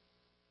family.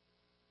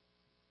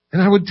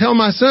 And I would tell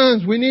my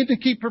sons, we need to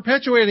keep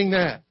perpetuating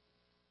that.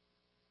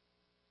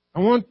 I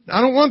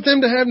don't want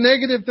them to have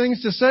negative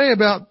things to say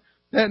about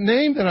that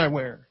name that I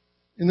wear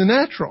in the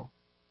natural.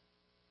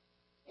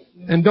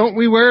 And don't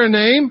we wear a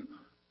name?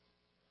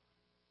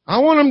 I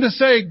want them to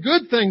say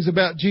good things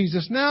about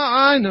Jesus. Now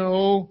I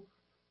know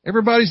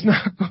everybody's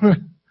not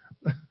going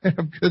to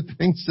have good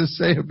things to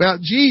say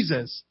about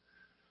Jesus.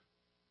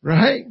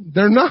 Right?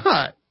 They're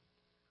not.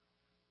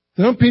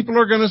 Some people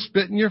are going to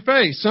spit in your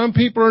face. Some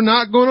people are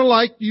not going to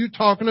like you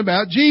talking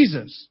about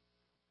Jesus.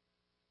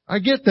 I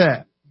get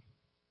that.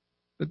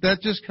 But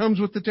that just comes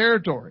with the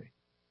territory.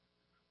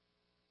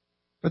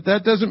 But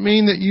that doesn't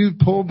mean that you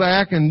pull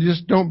back and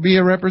just don't be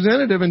a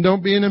representative and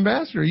don't be an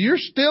ambassador. You're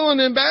still an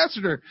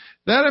ambassador.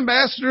 That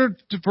ambassador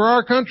for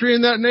our country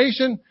and that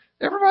nation,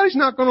 everybody's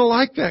not going to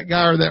like that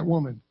guy or that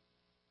woman.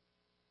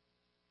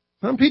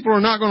 Some people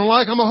are not going to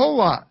like them a whole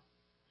lot.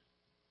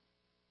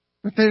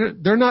 But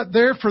they're not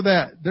there for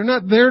that. They're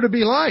not there to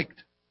be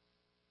liked.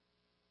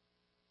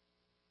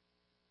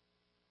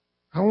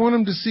 I want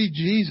them to see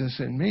Jesus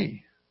in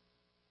me.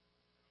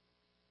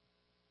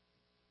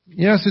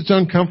 Yes, it's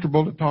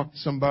uncomfortable to talk to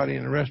somebody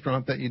in a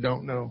restaurant that you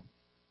don't know.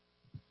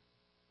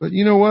 But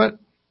you know what?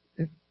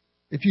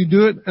 If you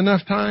do it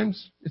enough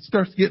times, it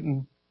starts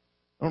getting,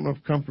 I don't know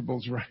if comfortable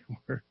is the right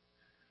word,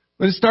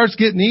 but it starts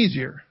getting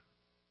easier.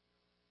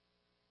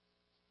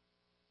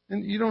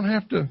 And you don't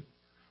have to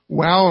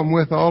wow them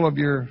with all of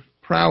your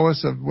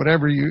prowess of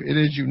whatever it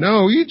is you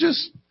know. You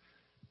just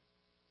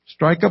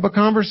strike up a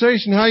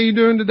conversation. How you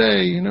doing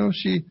today?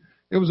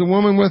 It was a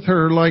woman with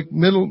her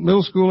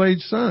middle school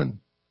age son.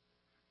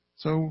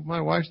 So my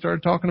wife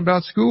started talking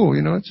about school.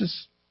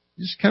 It's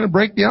just kind of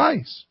break the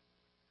ice.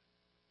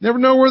 Never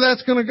know where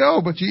that's going to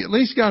go, but you at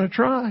least got to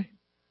try.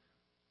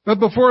 But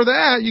before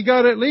that, you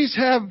got to at least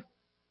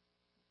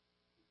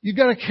you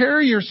got to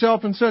carry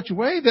yourself in such a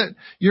way that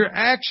your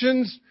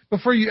actions,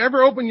 before you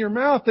ever open your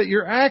mouth, that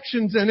your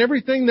actions and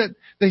everything that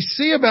they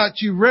see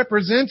about you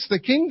represents the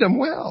kingdom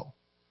well.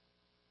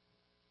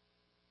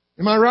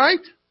 Am I right?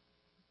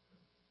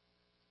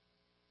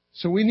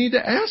 So we need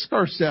to ask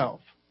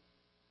ourselves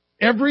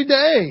every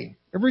day,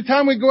 every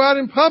time we go out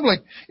in public,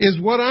 is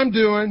what I'm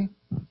doing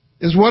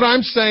Is what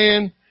I'm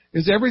saying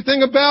is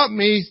everything about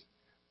me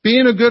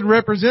being a good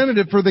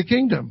representative for the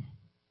kingdom.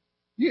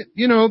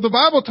 You know, the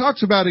Bible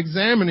talks about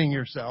examining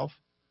yourself.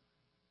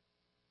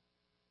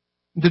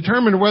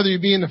 Determine whether you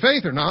be in the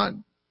faith or not.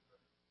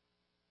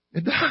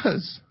 It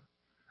does.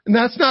 And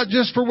that's not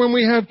just for when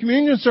we have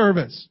communion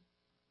service.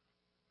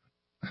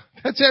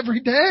 That's every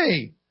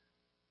day.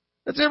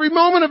 That's every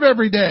moment of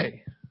every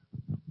day.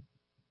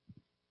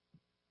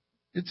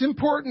 It's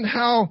important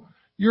how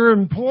your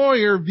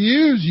employer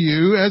views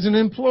you as an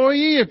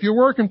employee if you're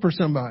working for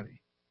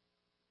somebody.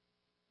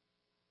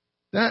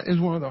 That is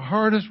one of the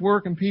hardest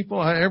working people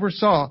I ever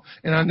saw.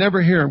 And I never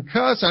hear them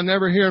cuss. I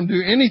never hear them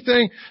do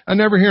anything. I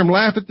never hear them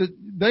laugh at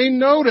they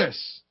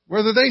notice.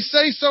 Whether they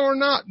say so or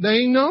not,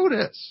 they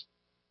notice.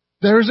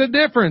 There's a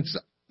difference.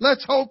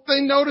 Let's hope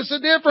they notice a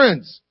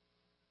difference.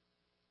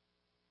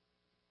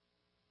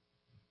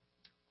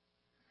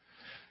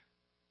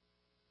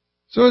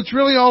 So it's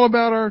really all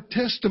about our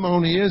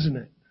testimony, isn't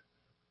it?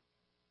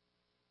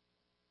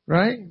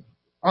 Right?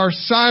 Our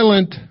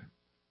silent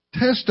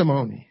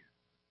testimony.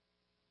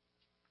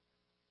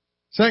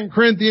 2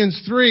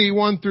 Corinthians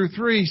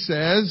 3:1-3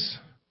 says,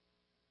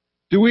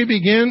 do we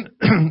begin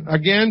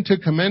again to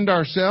commend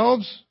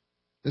ourselves?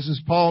 This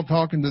is Paul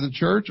talking to the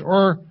church.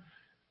 Or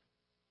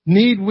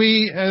need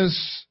we, as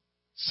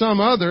some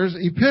others,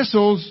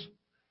 epistles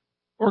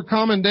or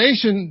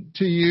commendation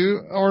to you,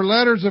 or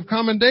letters of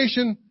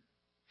commendation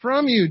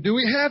from you? Do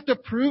we have to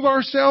prove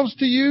ourselves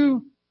to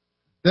you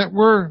that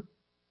we're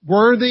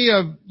worthy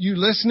of you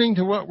listening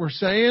to what we're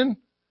saying?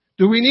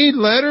 Do we need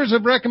letters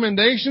of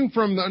recommendation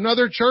from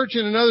another church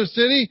in another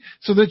city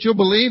so that you'll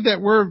believe that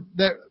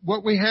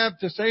what we have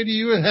to say to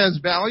you has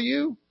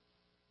value?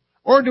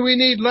 Or do we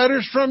need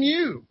letters from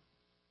you?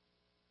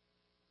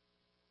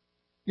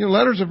 You know,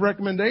 letters of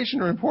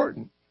recommendation are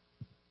important.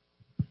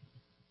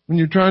 When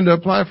you're trying to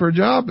apply for a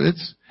job,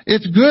 it's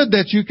good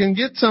that you can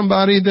get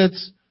somebody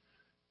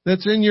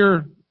that's in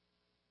your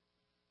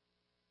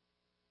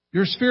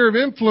sphere of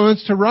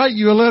influence to write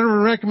you a letter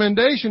of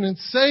recommendation and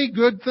say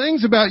good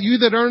things about you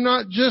that are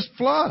not just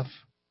fluff.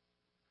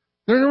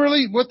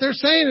 What they're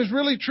saying is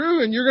really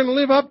true, and you're going to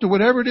live up to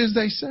whatever it is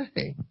they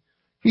say.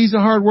 He's a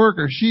hard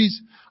worker.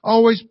 She's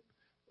always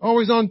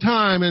on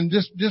time, and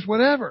just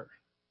whatever.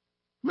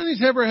 How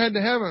many's ever had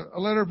to have a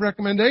letter of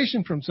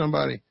recommendation from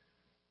somebody?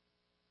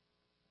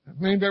 How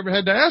many have ever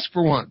had to ask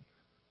for one?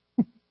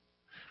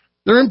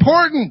 They're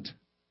important.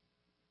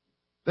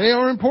 They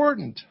are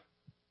important.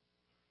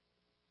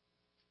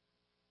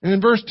 And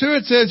in verse 2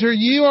 it says here,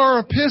 you are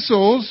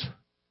epistles.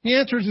 He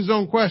answers his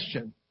own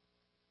question.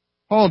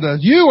 Paul does.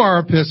 You are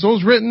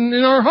epistles written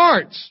in our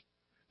hearts,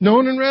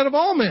 known and read of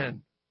all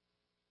men.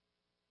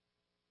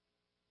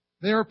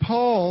 They are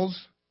Paul's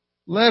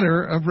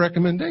letter of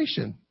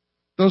recommendation.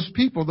 Those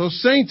people,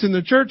 those saints in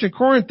the church at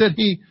Corinth that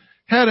he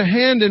had a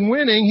hand in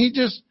winning, he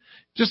just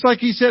like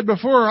he said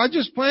before, I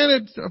just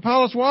planted,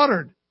 Apollos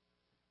watered.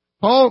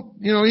 Paul,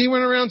 he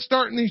went around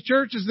starting these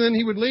churches, then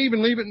he would leave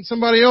and leave it in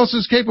somebody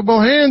else's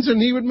capable hands, and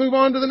he would move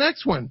on to the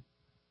next one.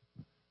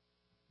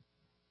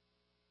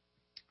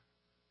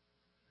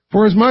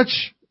 For as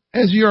much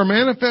as you are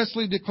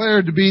manifestly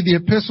declared to be the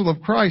epistle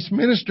of Christ,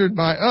 ministered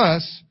by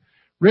us,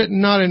 written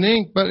not in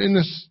ink, but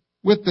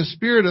with the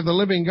Spirit of the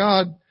living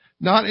God,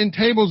 not in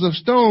tables of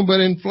stone,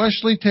 but in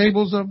fleshly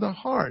tables of the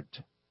heart.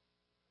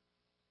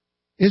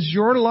 Is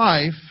your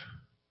life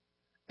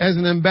as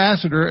an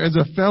ambassador, as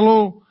a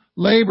fellow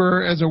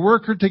laborer, as a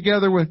worker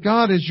together with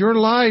God, is your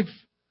life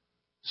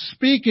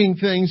speaking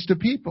things to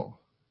people?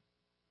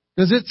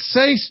 Does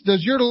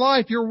your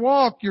life, your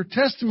walk, your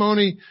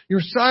testimony, your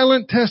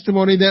silent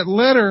testimony, that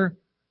letter,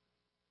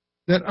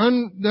 that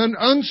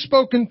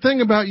unspoken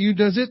thing about you,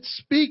 does it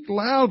speak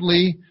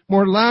loudly,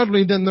 more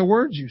loudly than the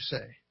words you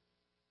say?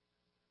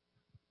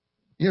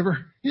 You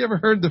ever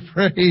heard the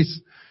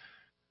phrase,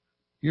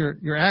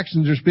 your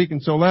actions are speaking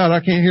so loud I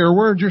can't hear a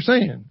word you're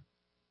saying?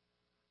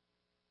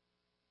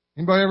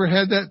 Anybody ever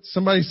had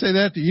somebody say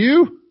that to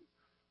you?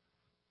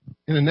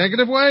 In a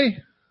negative way?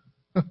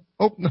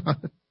 Hope not.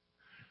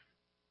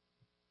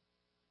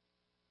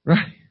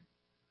 Right?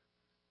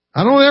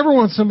 I don't ever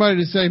want somebody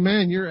to say,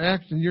 man,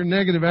 your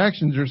negative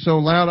actions are so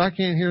loud I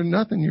can't hear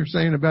nothing you're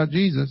saying about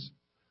Jesus.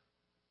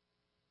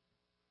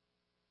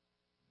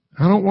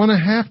 I don't want to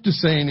have to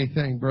say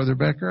anything, Brother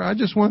Becker. I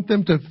just want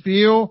them to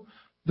feel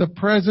the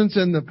presence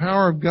and the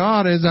power of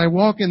God as I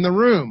walk in the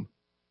room.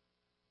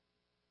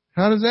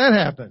 How does that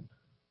happen?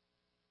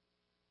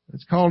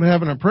 It's called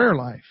having a prayer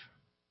life.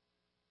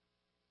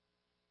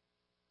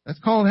 That's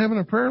called having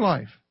a prayer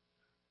life.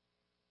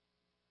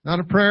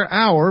 Not a prayer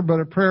hour, but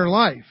a prayer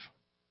life.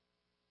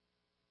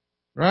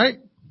 Right?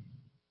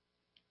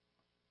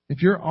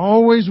 If you're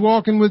always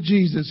walking with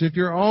Jesus, if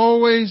you're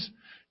always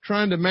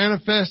trying to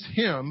manifest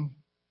Him,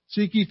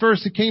 seek ye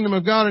first the kingdom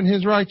of God and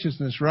His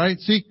righteousness, right?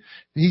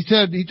 He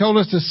told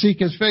us to seek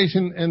His face,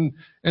 and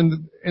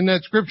in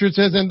that scripture it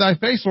says, "And thy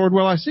face, Lord,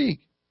 will I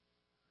seek."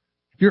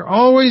 If you're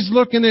always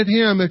looking at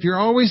Him, if you're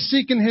always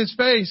seeking His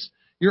face,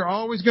 you're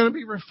always going to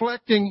be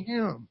reflecting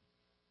Him.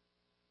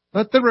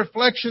 Let the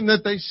reflection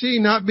that they see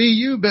not be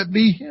you, but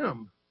be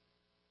Him.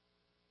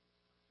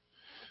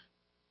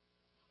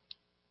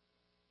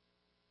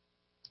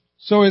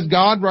 So is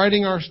God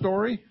writing our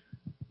story?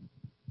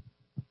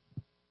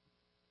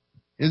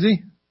 Is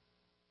He?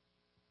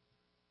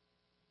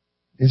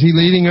 Is He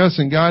leading us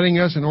and guiding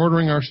us and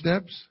ordering our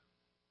steps?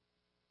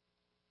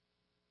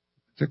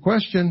 It's a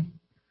question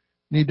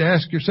you need to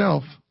ask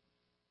yourself.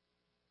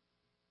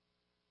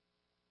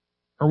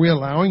 Are we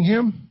allowing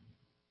Him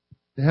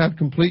to have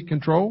complete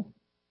control?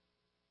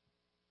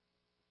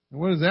 And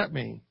what does that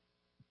mean?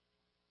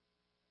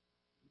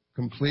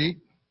 Complete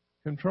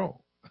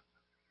control.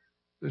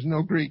 There's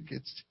no Greek.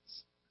 It's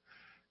just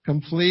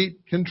complete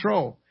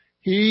control.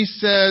 He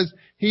says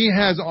He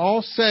has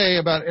all say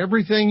about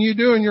everything you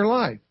do in your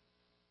life.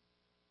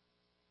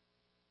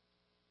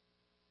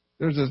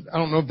 I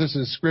don't know if this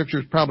is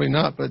scripture, probably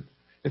not, but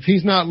if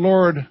He's not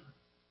Lord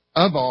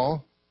of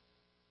all,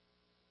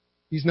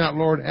 He's not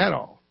Lord at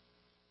all.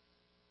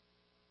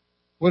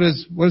 What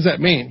does that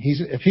mean?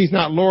 If He's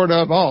not Lord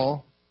of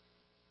all,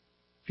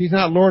 if He's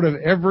not Lord of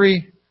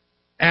every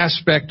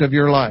aspect of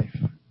your life,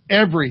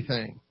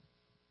 everything.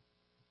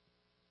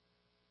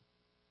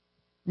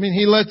 I mean,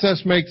 He lets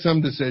us make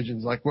some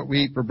decisions, like what we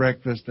eat for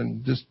breakfast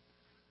and just,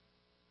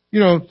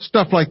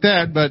 stuff like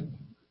that. But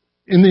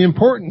in the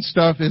important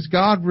stuff, is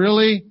God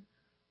really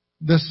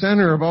the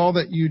center of all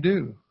that you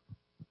do?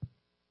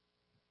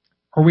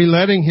 Are we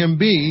letting Him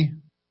be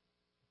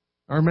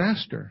our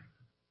master?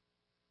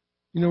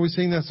 We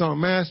sing that song,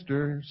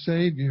 Master,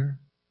 Savior,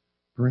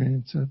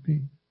 Prince of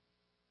Peace.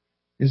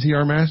 Is He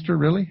our master,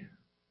 really?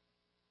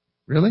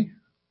 Really?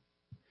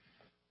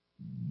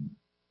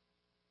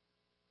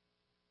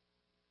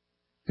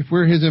 If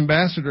we're His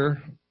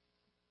ambassador,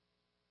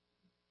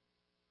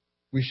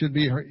 we should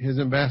be His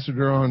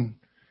ambassador on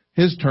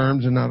His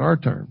terms and not our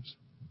terms.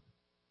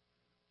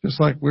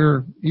 Just like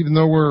even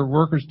though we're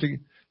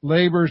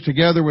laborers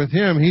together with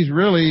Him, He's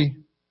really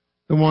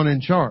the one in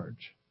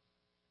charge.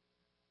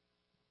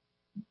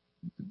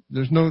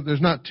 There's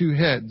not two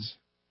heads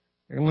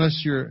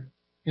unless you're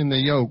in the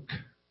yoke.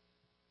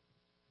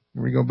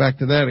 And we go back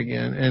to that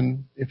again.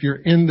 And if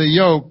you're in the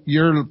yoke,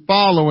 you're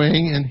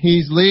following and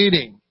He's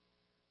leading.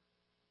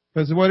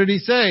 Because what did He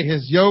say?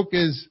 His yoke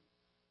is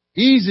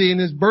easy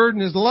and His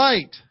burden is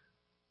light.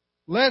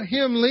 Let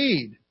Him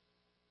lead.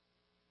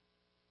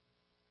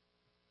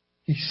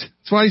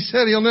 That's why He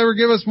said He'll never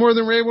give us more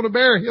than we're able to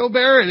bear. He'll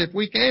bear it if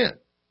we can't.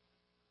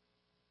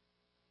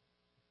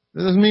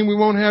 That doesn't mean we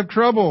won't have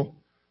trouble.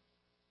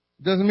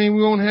 It doesn't mean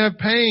we won't have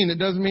pain. It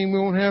doesn't mean we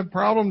won't have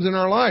problems in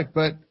our life.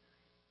 But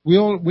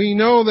we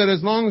know that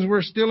as long as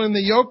we're still in the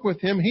yoke with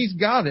Him, He's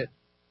got it.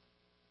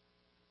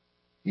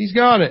 He's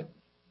got it.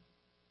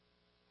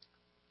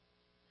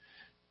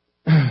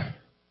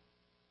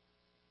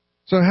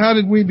 So how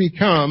did we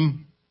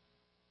become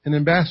an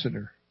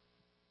ambassador?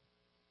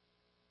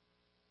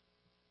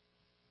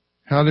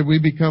 How did we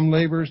become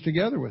laborers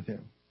together with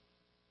Him?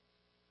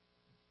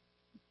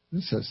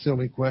 This is a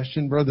silly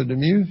question, Brother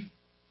Demuth.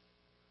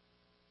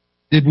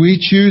 Did we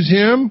choose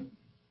Him?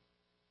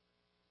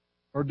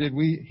 Or did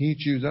He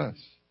choose us?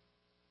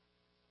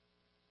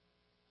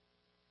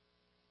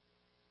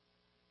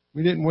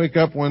 We didn't wake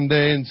up one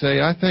day and say,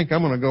 I think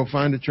I'm going to go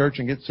find a church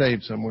and get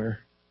saved somewhere.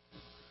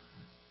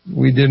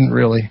 We didn't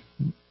really.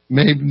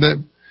 Maybe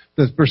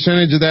the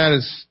percentage of that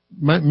is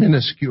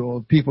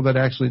minuscule, people that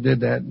actually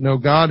did that. No,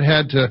 God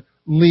had to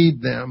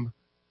lead them.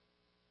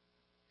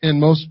 And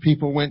most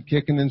people went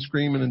kicking and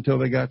screaming until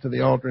they got to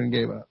the altar and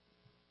gave up.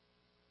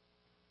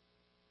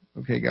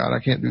 Okay, God, I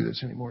can't do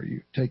this anymore.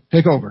 You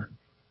take over.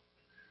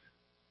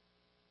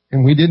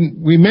 And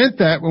we meant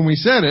that when we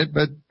said it,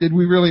 but did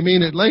we really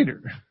mean it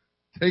later?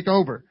 Take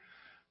over.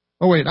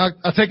 Oh wait,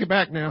 I'll take it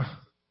back now.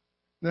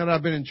 Now that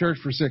I've been in church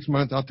for 6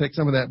 months, I'll take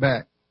some of that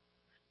back.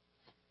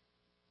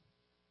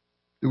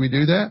 Do we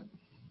do that?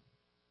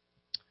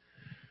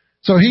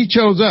 So He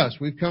chose us.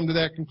 We've come to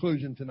that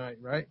conclusion tonight,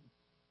 right?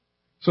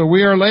 So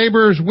we are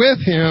laborers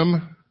with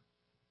Him,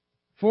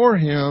 for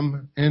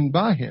Him, and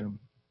by Him.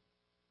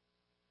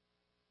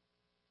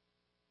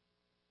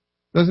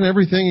 Doesn't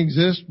everything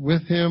exist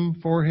with Him,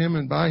 for Him,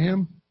 and by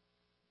Him?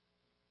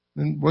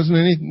 And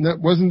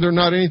wasn't there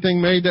not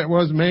anything made that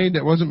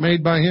wasn't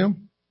made by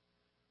Him?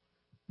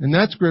 And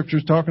that scripture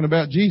is talking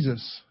about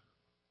Jesus.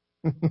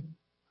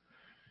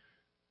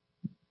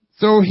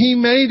 So He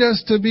made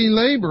us to be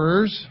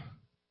laborers.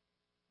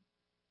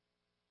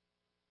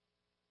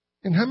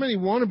 And how many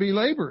want to be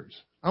laborers?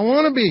 I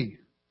want to be.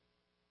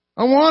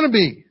 I want to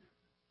be.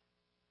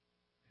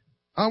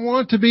 I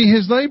want to be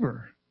His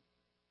laborer.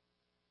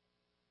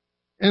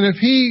 And if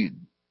He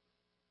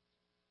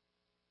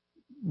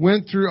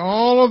went through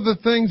all of the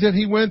things that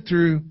He went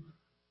through,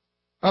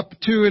 up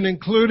to and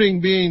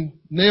including being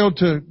nailed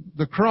to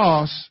the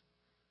cross,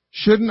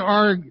 shouldn't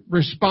our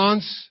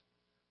response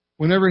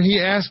whenever He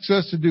asks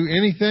us to do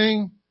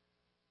anything,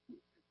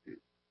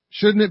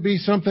 shouldn't it be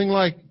something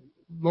like,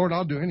 Lord,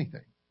 I'll do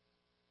anything.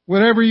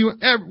 Whatever you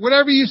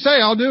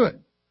say, I'll do it.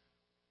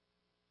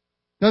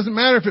 Doesn't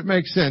matter if it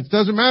makes sense.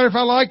 Doesn't matter if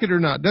I like it or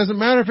not. Doesn't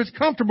matter if it's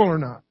comfortable or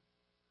not.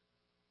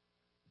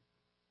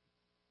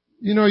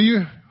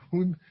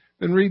 we've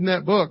been reading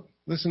that book,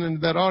 listening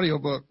to that audio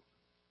book,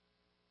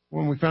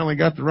 when we finally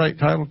got the right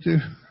title to.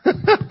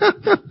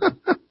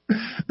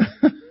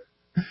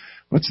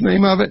 What's the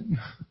name of it?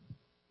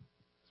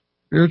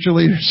 Spiritual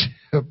Leadership.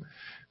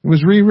 It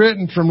was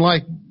rewritten from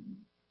like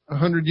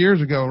 100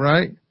 years ago,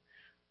 right?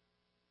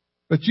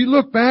 But you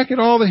look back at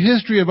all the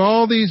history of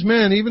all these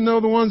men, even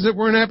though the ones that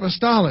weren't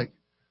apostolic.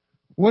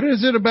 What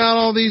is it about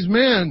all these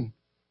men?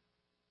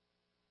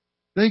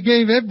 They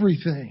gave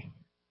everything.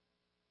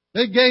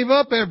 They gave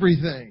up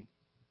everything.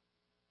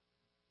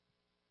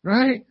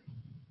 Right?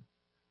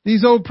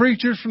 These old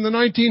preachers from the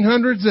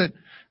 1900s that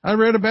I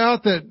read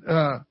about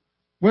that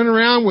went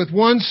around with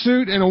one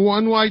suit and a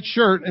one white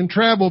shirt and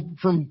traveled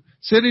from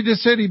city to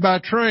city by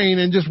train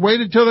and just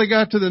waited till they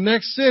got to the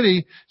next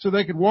city so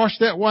they could wash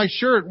that white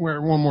shirt and wear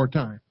it one more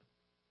time.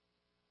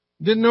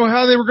 Didn't know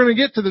how they were going to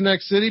get to the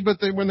next city, but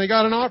when they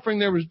got an offering,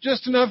 there was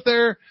just enough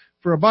there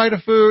for a bite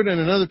of food and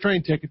another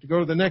train ticket to go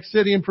to the next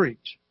city and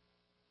preach.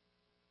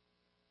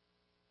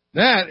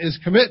 That is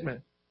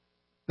commitment.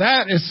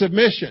 That is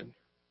submission.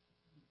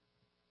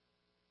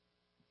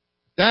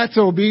 That's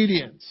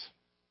obedience.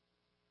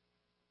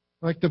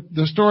 Like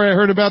the story I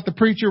heard about the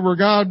preacher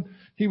where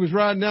he was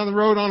riding down the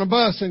road on a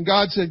bus and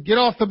God said, get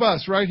off the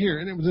bus right here.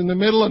 And it was in the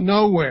middle of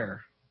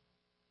nowhere.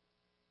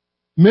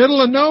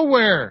 Middle of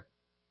nowhere.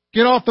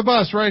 Get off the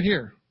bus right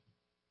here.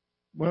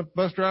 Well,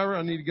 bus driver,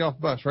 I need to get off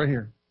the bus right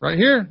here. Right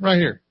here? Right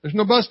here. There's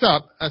no bus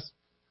stop. I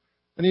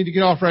need to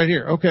get off right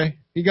here. Okay.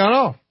 He got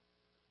off.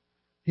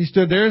 He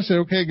stood there and said,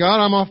 okay, God,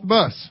 I'm off the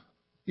bus.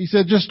 He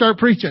said, just start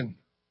preaching.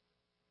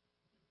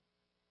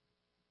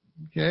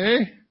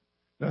 Okay.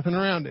 Nothing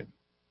around him.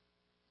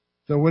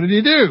 So what did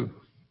he do?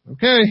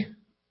 Okay.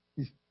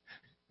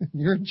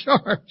 You're in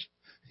charge.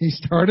 He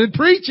started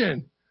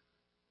preaching.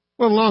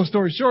 Well, long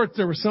story short,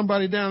 there was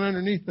somebody down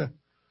underneath the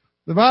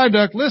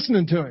viaduct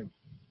listening to him.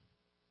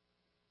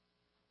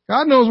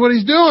 God knows what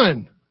He's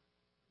doing.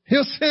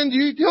 He'll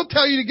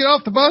tell you to get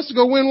off the bus to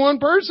go win one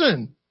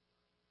person.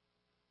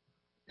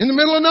 In the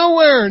middle of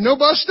nowhere, no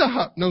bus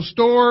stop, no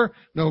store,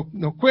 no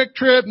quick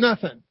trip,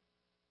 nothing.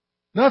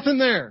 Nothing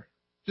there.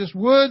 Just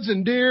woods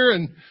and deer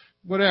and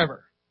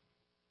whatever.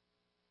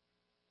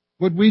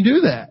 Would we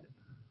do that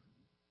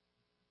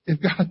if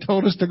God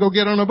told us to go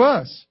get on a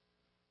bus?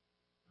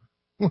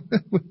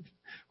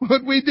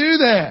 Would we do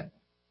that?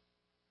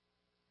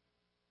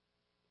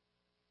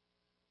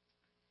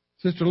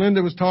 Sister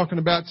Linda was talking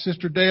about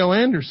Sister Dale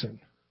Anderson.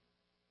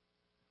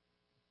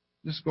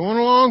 Just going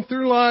along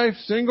through life,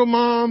 single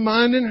mom,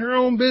 minding her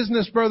own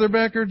business, Brother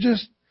Becker.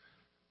 Just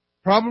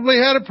probably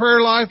had a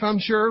prayer life, I'm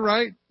sure,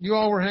 right? You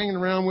all were hanging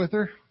around with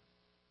her.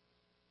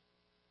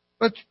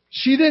 But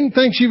she didn't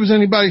think she was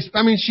anybody.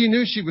 I mean, she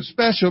knew she was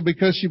special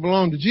because she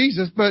belonged to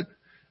Jesus. But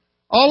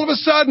all of a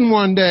sudden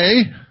one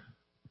day,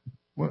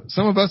 well,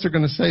 some of us are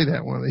going to say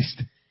that one of these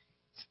days.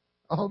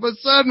 All of a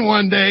sudden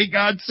one day,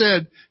 God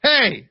said,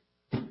 hey,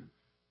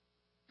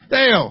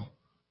 Dale,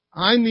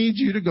 I need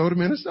you to go to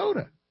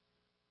Minnesota.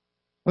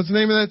 What's the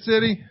name of that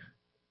city?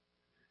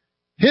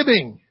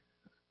 Hibbing.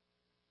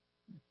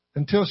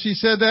 Until she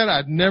said that,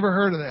 I'd never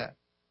heard of that.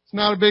 It's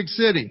not a big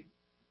city.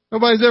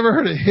 Nobody's ever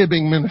heard of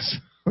Hibbing,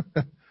 Minnesota.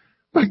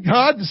 But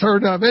God's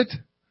heard of it.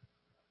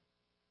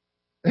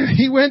 And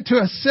he went to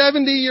a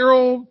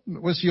 70-year-old,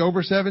 was she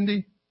over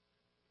 70?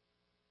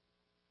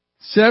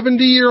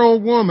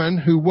 70-year-old woman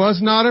who was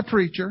not a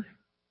preacher,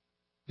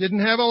 didn't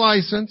have a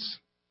license,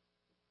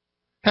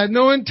 had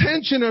no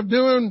intention of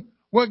doing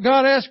what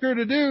God asked her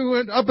to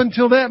do up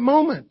until that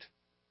moment.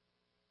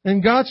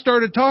 And God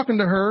started talking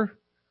to her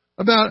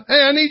about,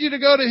 hey, I need you to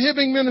go to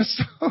Hibbing,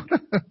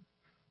 Minnesota.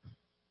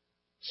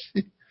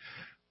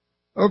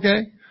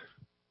 Okay.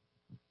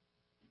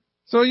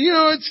 So,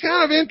 it's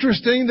kind of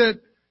interesting that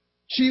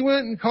she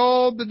went and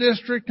called the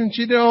district and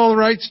she did all the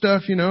right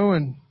stuff,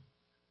 and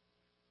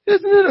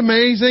isn't it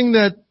amazing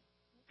that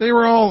they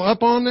were all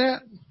up on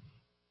that?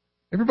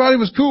 Everybody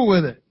was cool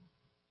with it.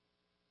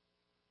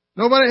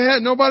 There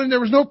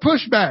was no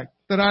pushback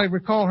that I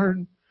recall her.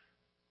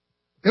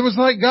 It was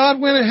like God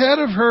went ahead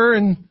of her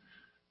and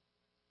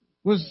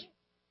was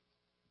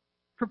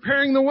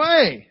preparing the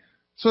way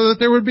so that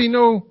there would be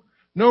no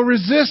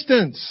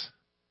resistance.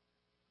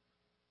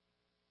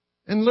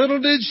 And little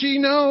did she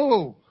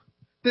know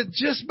that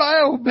just by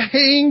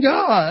obeying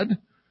God,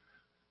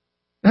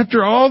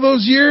 after all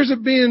those years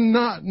of being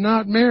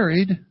not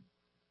married,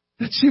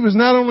 that she was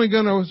not only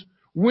going to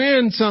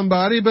win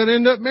somebody, but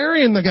end up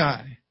marrying the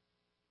guy.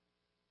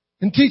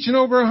 And teaching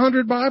over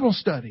 100 Bible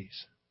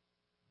studies.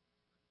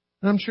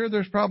 And I'm sure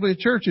there's probably a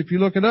church, if you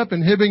look it up,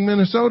 in Hibbing,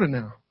 Minnesota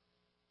now.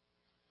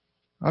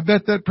 I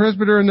bet that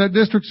presbyter and that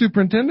district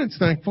superintendent's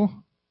thankful.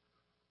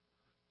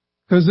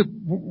 Because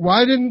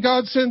why didn't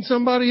God send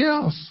somebody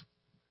else?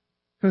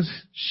 Because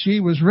she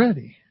was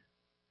ready.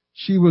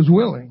 She was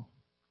willing.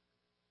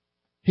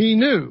 He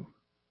knew.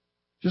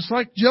 Just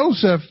like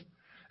Joseph,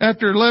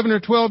 after 11 or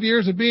 12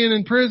 years of being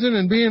in prison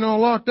and being all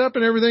locked up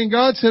and everything,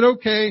 God said,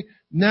 okay,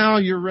 now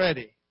you're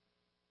ready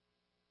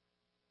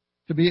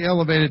to be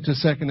elevated to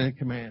second in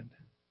command.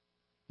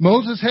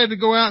 Moses had to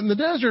go out in the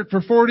desert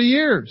for 40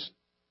 years.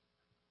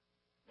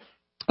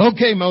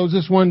 Okay,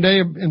 Moses, one day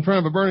in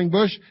front of a burning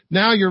bush,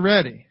 now you're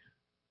ready.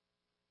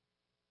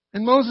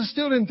 And Moses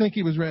still didn't think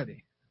he was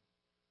ready.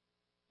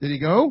 Did he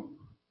go?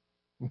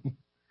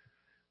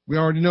 We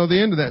already know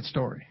the end of that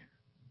story.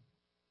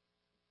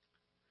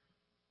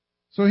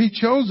 So he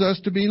chose us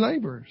to be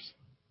laborers.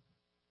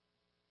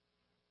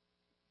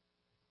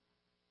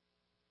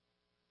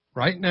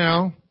 Right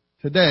now,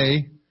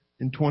 today,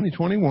 in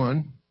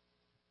 2021,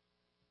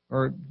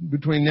 or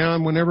between now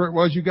and whenever it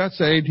was you got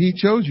saved, he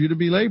chose you to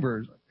be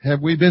laborers.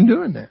 Have we been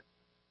doing that?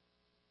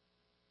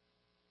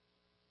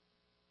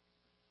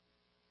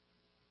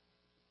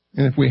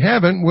 And if we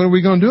haven't, what are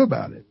we going to do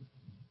about it?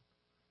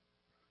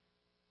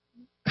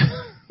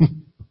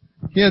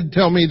 He had to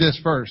tell me this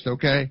first,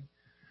 okay?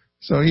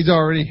 So he's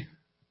already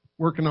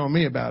working on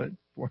me about it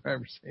before I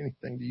ever say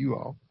anything to you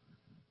all.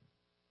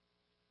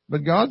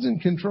 But God's in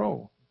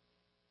control.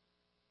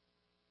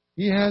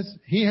 He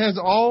has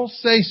all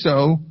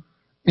say-so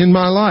in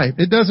my life.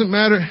 It doesn't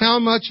matter how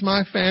much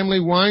my family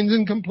whines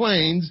and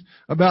complains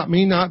about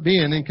me not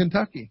being in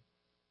Kentucky.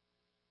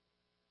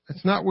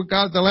 That's not what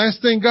God, the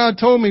last thing God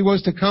told me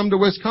was to come to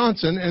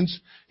Wisconsin, and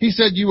He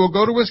said, you will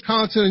go to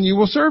Wisconsin and you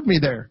will serve me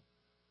there.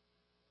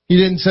 He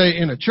didn't say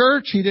in a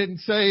church. He didn't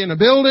say in a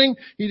building.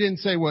 He didn't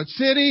say what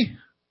city.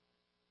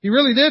 He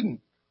really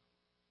didn't.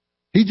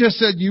 He just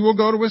said, you will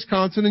go to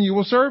Wisconsin and you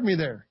will serve me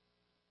there.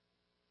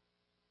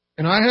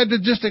 And I had to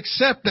just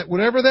accept that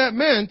whatever that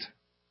meant,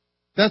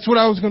 that's what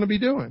I was going to be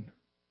doing.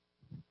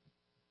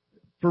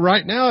 For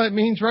right now, it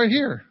means right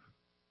here.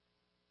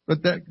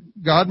 But that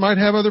God might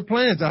have other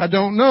plans. I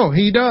don't know.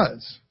 He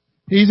does.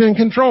 He's in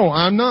control.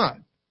 I'm not.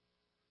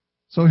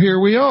 So here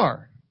we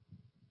are.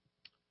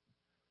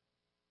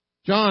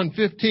 John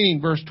 15,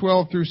 verse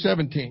 12 through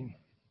 17.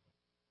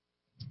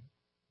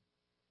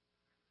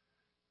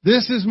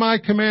 This is my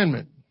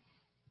commandment,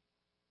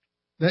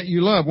 that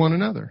you love one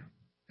another,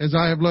 as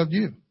I have loved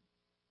you.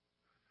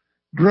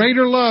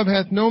 Greater love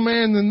hath no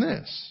man than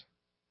this,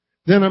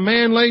 than a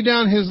man lay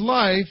down his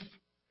life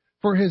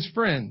for his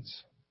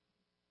friends.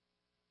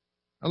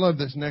 I love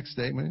this next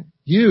statement.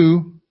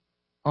 You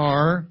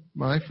are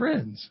my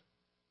friends.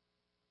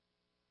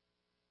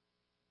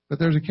 But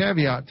there's a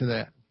caveat to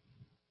that.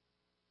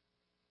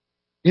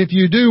 If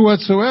you do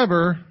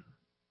whatsoever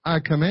I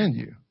command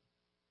you.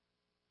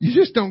 You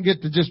just don't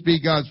get to just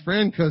be God's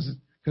friend because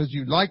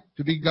you like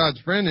to be God's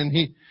friend and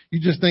you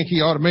just think He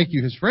ought to make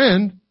you His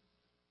friend.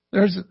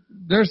 There's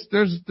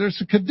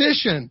a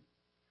condition,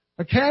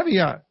 a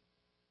caveat.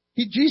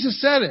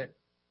 Jesus said it.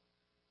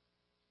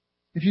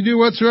 If you do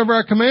whatsoever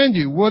I command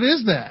you, what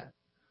is that?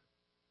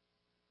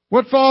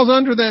 What falls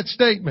under that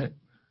statement?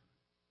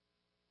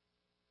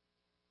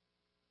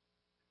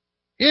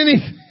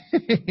 Anything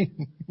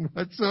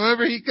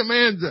whatsoever He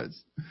commands us.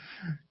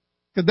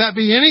 Could that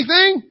be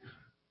anything?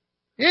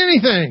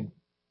 Anything.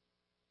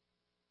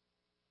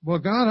 Well,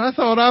 God, I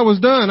thought I was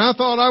done. I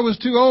thought I was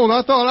too old.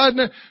 I thought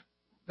I'd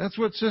That's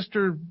what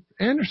Sister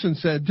Anderson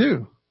said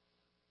too.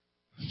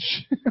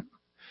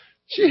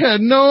 She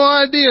had no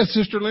idea,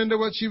 Sister Linda,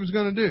 what she was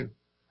going to do.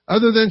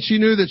 Other than she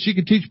knew that she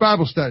could teach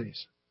Bible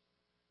studies.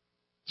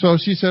 So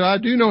she said, I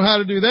do know how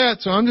to do that,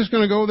 so I'm just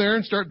going to go there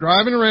and start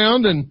driving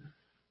around and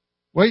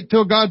wait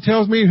till God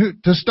tells me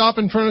to stop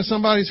in front of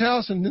somebody's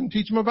house and then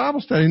teach them a Bible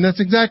study. And that's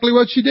exactly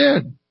what she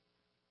did.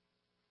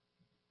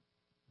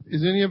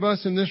 Is any of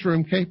us in this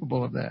room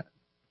capable of that?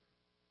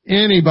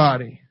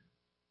 Anybody?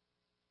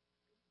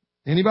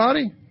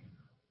 Anybody?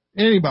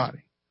 Anybody?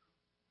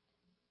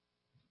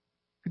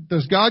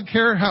 Does God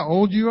care how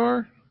old you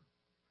are?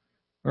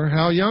 Or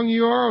how young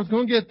you are? I was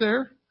going to get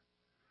there.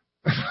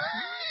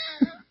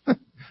 I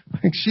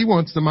think she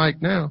wants the mic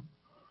now.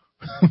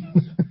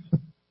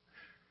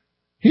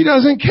 He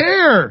doesn't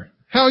care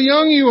how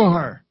young you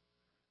are.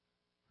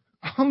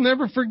 I'll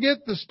never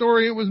forget the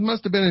story. It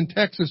must have been in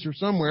Texas or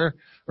somewhere,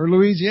 or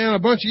Louisiana. A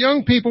bunch of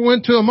young people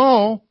went to a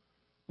mall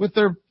with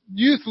their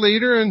youth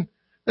leader, and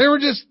they were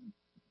just,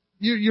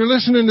 you're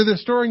listening to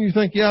this story and you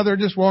think, yeah, they're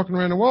just walking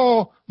around the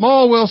mall.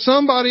 Well,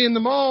 somebody in the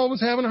mall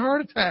was having a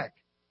heart attack.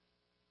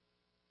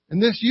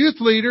 And this youth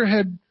leader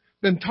had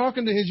been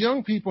talking to his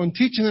young people and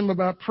teaching them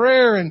about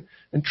prayer and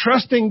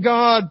trusting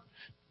God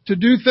to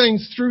do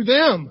things through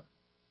them.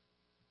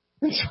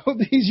 And so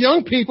these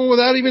young people,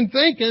 without even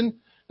thinking,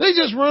 they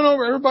just run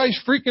over.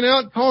 Everybody's freaking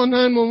out, calling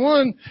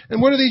 911.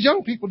 And what do these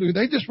young people do?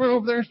 They just run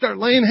over there and start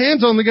laying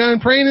hands on the guy and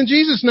praying in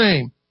Jesus'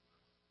 name.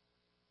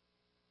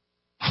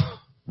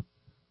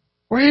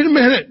 Wait a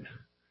minute.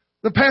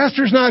 The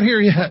pastor's not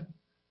here yet.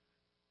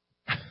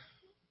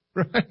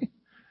 Right?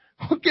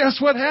 Well,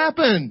 guess what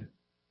happened?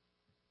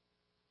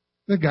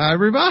 The guy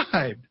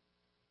revived.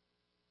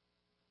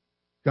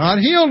 God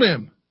healed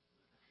him.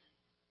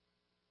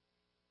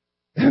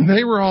 And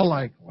they were all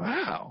like,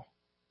 wow,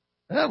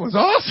 that was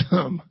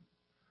awesome.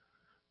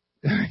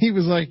 And he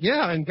was like,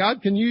 yeah, and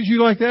God can use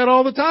you like that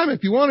all the time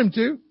if you want Him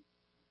to.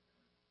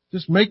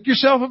 Just make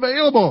yourself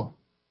available.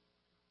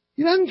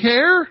 He doesn't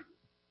care.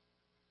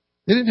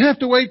 They didn't have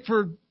to wait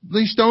for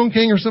Lee Stone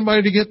King or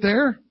somebody to get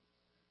there.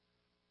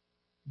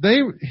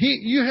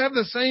 You have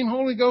the same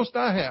Holy Ghost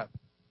I have.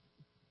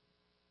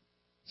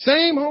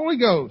 Same Holy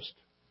Ghost.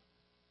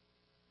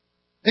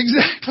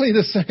 Exactly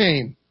the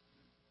same.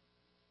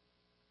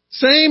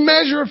 Same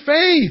measure of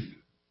faith.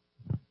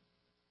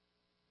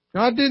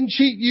 God didn't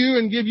cheat you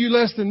and give you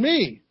less than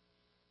me.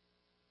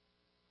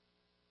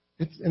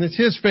 It's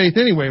His faith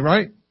anyway,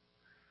 right?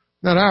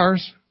 Not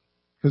ours.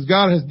 Because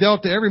God has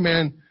dealt to every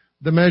man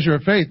the measure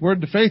of faith. Where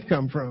did the faith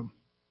come from?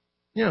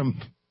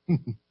 Him.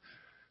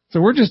 So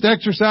we're just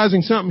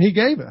exercising something He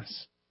gave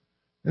us.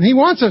 And He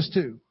wants us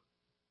to.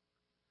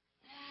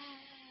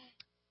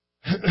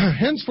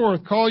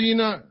 Henceforth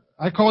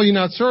I call you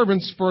not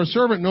servants, for a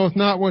servant knoweth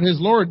not what his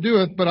Lord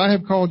doeth, but I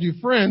have called you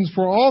friends,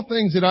 for all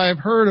things that I have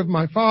heard of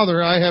my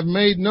Father I have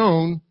made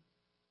known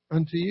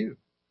unto you.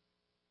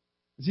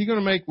 Is He going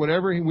to make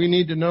whatever we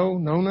need to know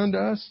known unto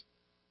us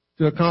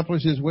to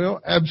accomplish His will?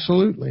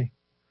 Absolutely.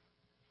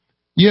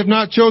 You have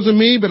not chosen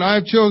me, but I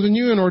have chosen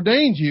you and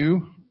ordained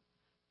you.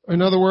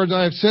 In other words,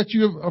 I have set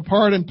you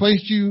apart and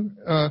placed you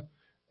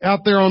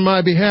out there on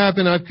my behalf,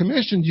 and I've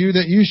commissioned you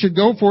that you should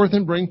go forth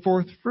and bring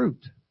forth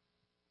fruit.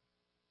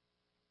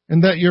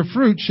 And that your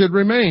fruit should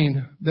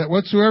remain, that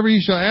whatsoever you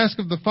shall ask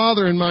of the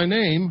Father in my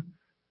name,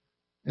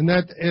 and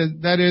that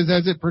is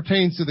as it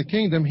pertains to the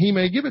kingdom, He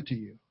may give it to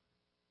you.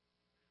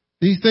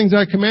 These things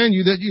I command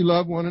you, that you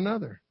love one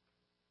another.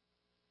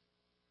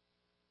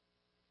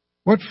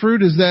 What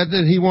fruit is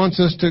that He wants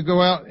us to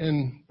go out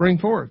and bring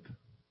forth?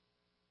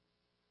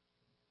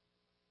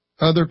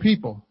 Other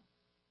people.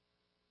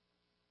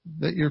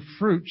 That your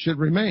fruit should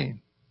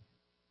remain.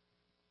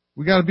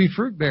 We got to be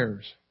fruit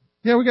bearers.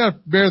 Yeah, we got to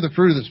bear the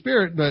fruit of the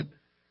Spirit, but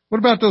what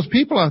about those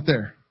people out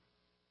there?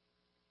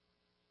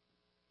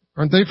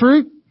 Aren't they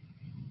fruit?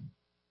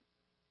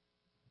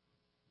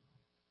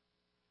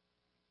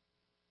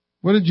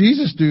 What did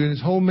Jesus do in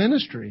His whole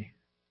ministry?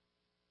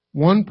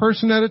 One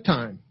person at a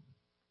time.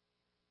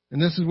 And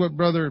this is what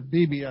Brother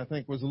Beebe, I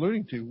think, was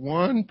alluding to.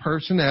 One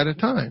person at a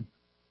time.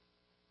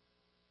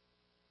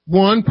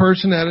 One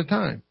person at a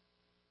time.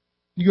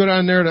 You go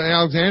down there to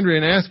Alexandria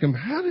and ask them,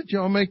 how did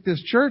y'all make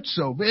this church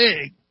so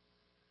big?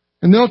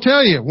 And they'll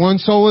tell you, one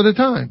soul at a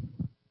time.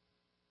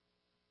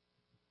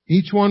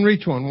 Each one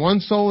reach one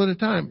soul at a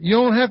time. You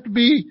don't have to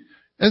be,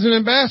 as an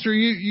ambassador,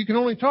 you can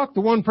only talk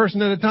to one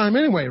person at a time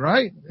anyway,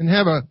 right? And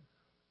have a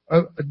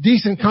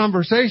decent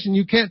conversation.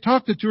 You can't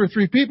talk to 2 or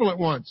 3 people at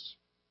once.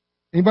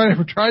 Anybody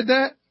ever tried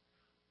that?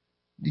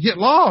 You get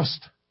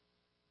lost.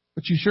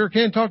 But you sure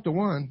can talk to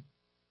one.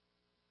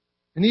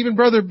 And even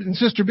Brother and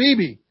Sister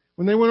Beebe,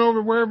 when they went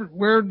over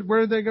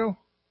where did they go?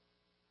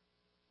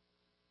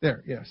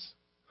 There, yes.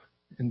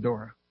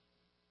 Endora.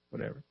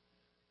 Whatever.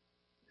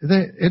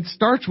 It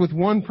starts with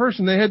one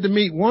person. They had to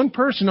meet one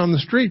person on the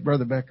street,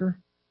 Brother Becker,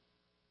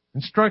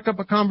 and strike up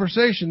a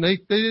conversation.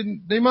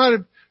 They might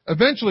have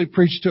eventually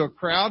preached to a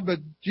crowd, but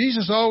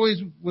Jesus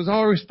was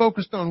always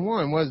focused on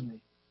one, wasn't He?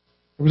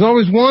 There was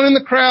always one in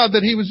the crowd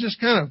that He was just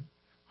kind of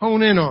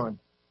honed in on.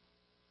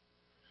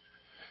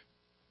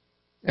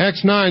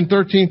 Acts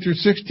 9:13 through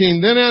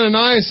 16. Then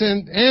Ananias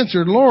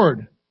answered,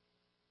 Lord,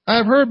 I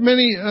have heard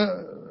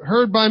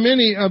by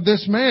many of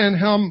this man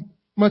how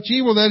much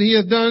evil that he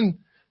hath done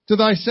to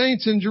thy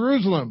saints in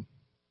Jerusalem.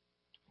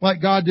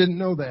 Like God didn't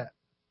know that.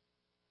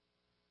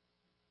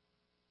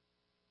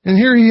 And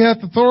here he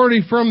hath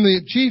authority from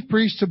the chief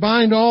priest to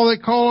bind all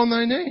that call on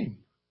thy name.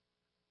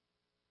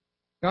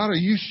 God, are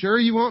you sure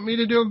you want me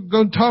to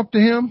go talk to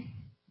him?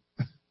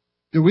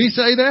 Do we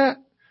say that?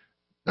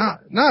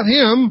 Not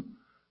him.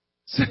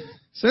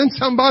 Send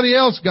somebody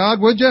else,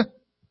 God, would you?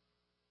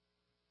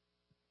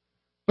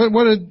 But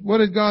what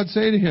did God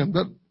say to him?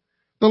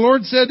 The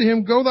Lord said to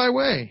him, go thy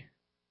way.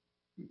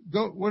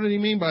 Go. What did He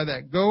mean by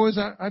that? Go as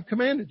I've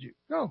commanded you.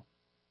 Go.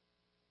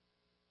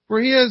 For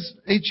he is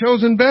a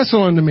chosen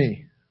vessel unto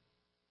me,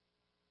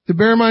 to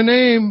bear my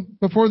name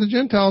before the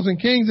Gentiles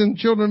and kings and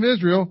children of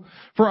Israel.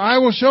 For I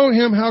will show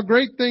him how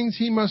great things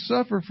he must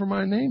suffer for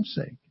my name's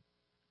sake.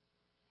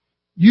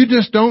 You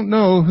just don't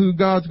know who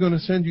God's going to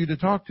send you to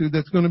talk to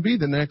that's going to be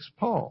the next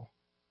Paul,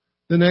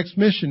 the next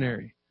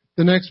missionary,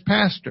 the next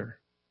pastor.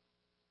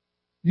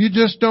 You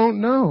just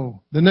don't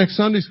know. The next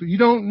Sunday school. You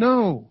don't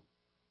know.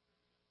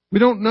 We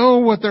don't know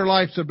what their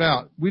life's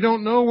about. We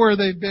don't know where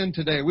they've been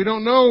today. We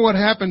don't know what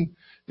happened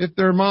if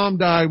their mom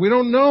died. We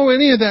don't know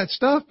any of that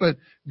stuff, but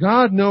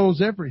God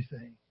knows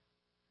everything.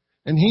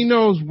 And He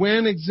knows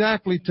when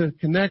exactly to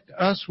connect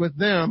us with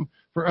them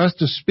for us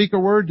to speak a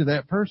word to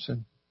that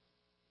person.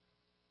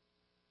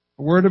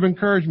 A word of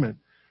encouragement.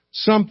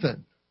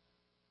 Something.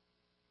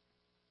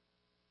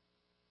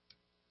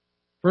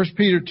 1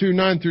 Peter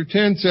 2:9 through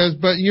 10 says,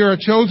 but you're a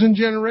chosen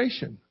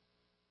generation.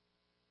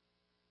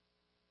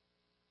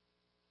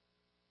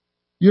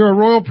 You're a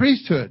royal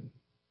priesthood.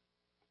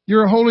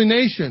 You're a holy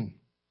nation.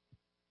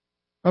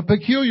 A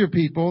peculiar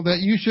people, that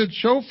you should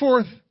show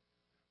forth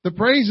the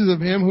praises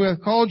of Him who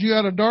hath called you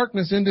out of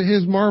darkness into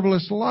His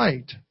marvelous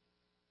light,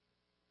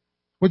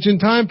 which in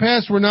time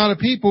past were not a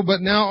people,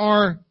 but now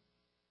are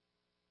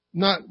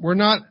we're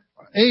not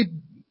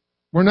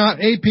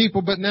a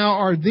people, but now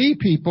are the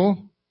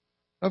people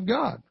of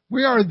God.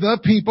 We are the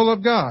people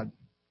of God.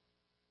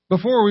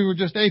 Before we were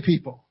just a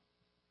people.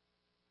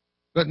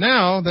 But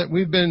now that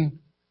we've been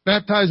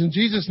baptized in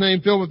Jesus'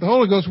 name, filled with the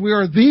Holy Ghost, we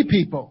are the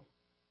people.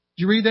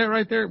 Did you read that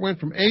right there? It went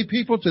from a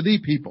people to the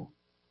people.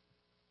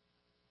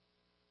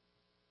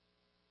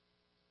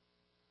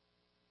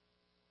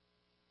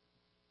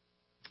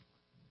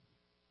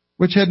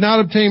 Which had not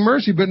obtained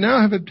mercy, but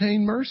now have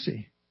obtained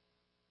mercy.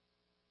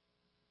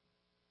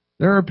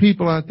 There are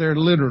people out there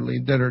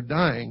literally that are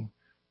dying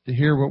to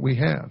hear what we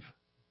have.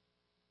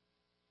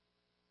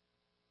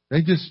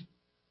 They just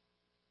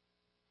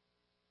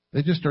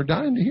are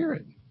dying to hear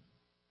it.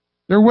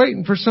 They're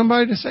waiting for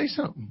somebody to say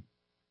something.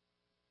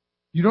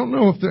 You don't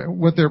know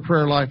what their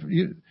prayer life.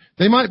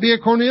 They might be a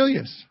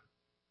Cornelius.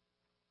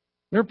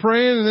 They're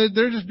praying and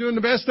they're just doing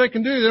the best they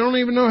can do. They don't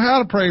even know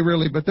how to pray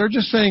really, but they're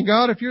just saying,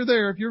 God, if you're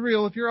there, if you're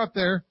real, if you're up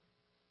there,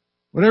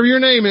 whatever your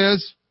name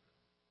is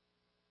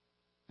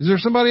there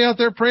somebody out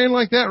there praying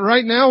like that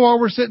right now while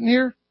we're sitting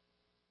here?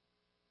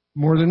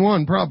 More than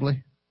one, probably.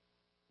 A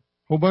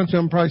whole bunch of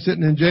them probably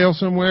sitting in jail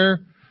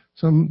somewhere,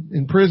 some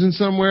in prison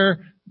somewhere.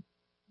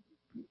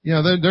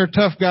 Yeah, they're a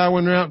tough guy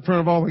when they're out in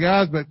front of all the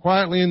guys, but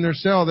quietly in their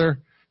cell,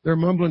 they're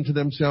mumbling to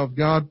themselves,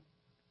 God,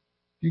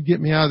 if you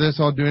get me out of this,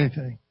 I'll do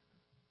anything.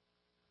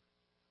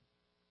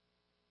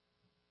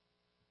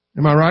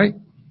 Am I right?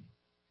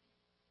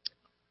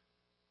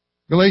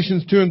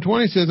 Galatians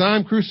 2:20 says, I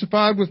am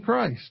crucified with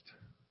Christ.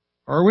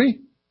 Are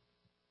we?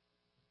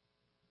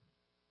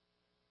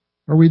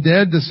 Are we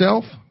dead to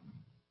self?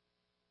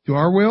 To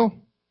our will?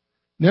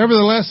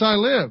 Nevertheless I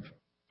live,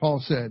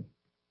 Paul said.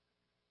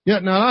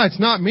 Yet not I. It's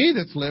not me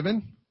that's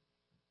living,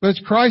 but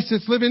it's Christ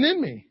that's living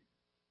in me.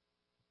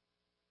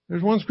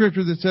 There's one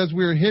scripture that says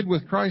we are hid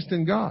with Christ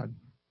in God.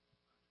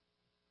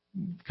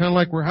 Kind of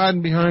like we're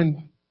hiding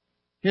behind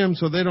Him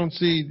so they don't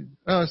see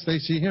us, they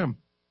see Him.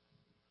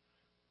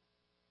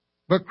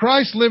 But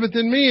Christ liveth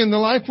in me, and the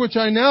life which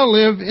I now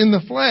live in the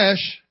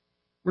flesh,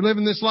 we're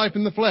living this life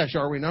in the flesh,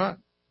 are we not?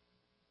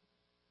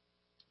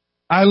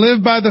 I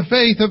live by the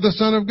faith of the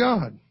Son of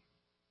God,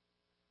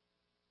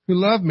 who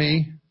loved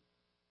me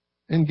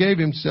and gave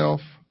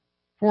Himself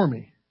for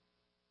me.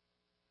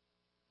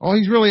 All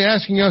He's really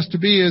asking us to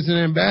be is an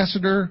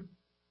ambassador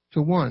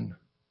to one.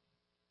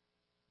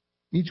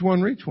 Each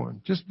one reach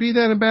one. Just be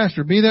that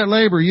ambassador. Be that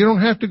laborer. You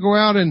don't have to go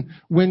out and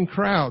win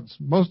crowds.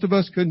 Most of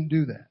us couldn't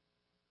do that.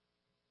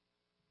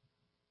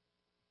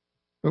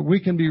 But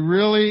we can be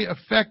really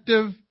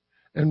effective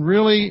and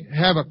really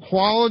have a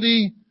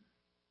quality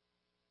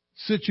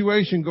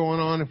situation going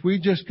on if we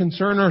just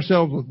concern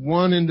ourselves with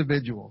one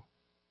individual.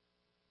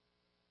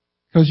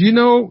 Because you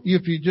know,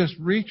 if you just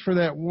reach for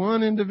that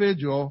one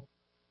individual,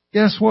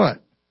 guess what?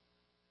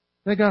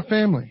 They got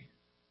family.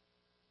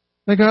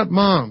 They got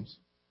moms.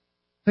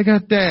 They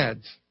got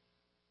dads.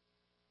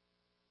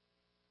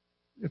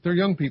 If they're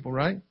young people,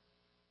 right?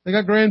 They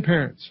got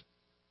grandparents.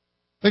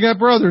 They got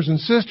brothers and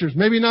sisters.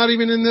 Maybe not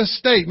even in this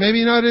state.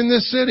 Maybe not in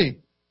this city.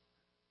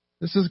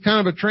 This is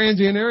kind of a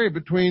transient area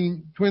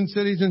between Twin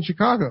Cities and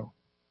Chicago.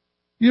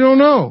 You don't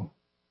know.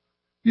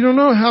 You don't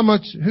know how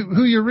much,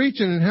 who you're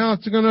reaching and how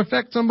it's going to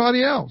affect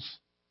somebody else.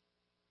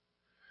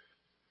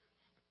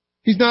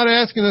 He's not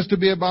asking us to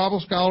be a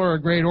Bible scholar or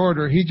a great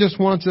orator. He just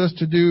wants us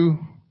to do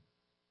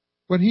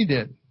what He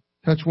did.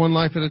 Touch one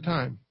life at a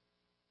time.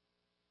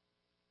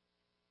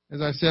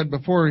 As I said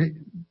before,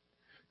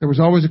 there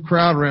was always a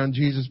crowd around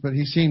Jesus, but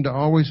He seemed to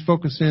always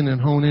focus in and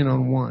hone in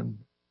on one.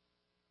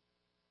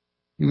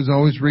 He was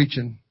always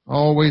reaching,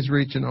 always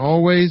reaching,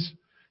 always.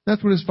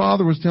 That's what His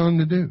Father was telling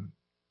Him to do.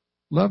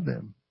 Love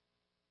them.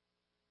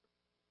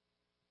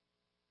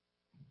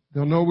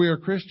 They'll know we are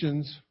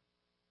Christians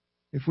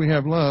if we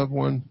have love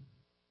one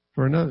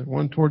for another,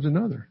 one towards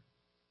another.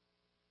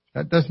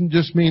 That doesn't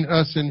just mean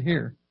us in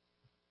here.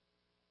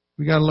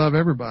 We got to love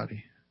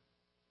everybody.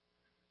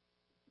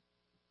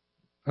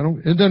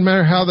 It doesn't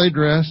matter how they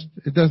dressed.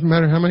 It doesn't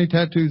matter how many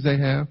tattoos they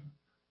have,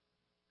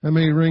 how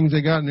many rings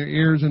they got in their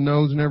ears and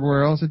nose and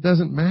everywhere else. It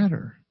doesn't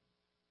matter.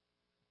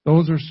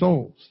 Those are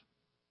souls.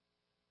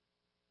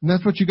 And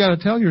that's what you got to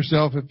tell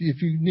yourself.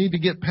 If you need to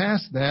get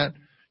past that,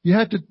 you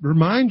have to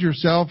remind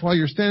yourself while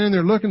you're standing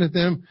there looking at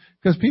them,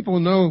 because people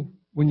know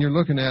when you're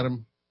looking at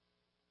them.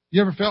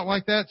 You ever felt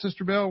like that,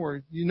 Sister Bell,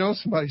 where you know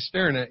somebody's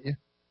staring at you,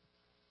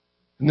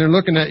 and they're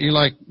looking at you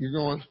like you're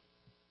going,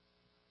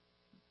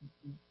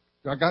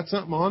 I got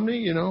something on me,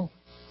 you know?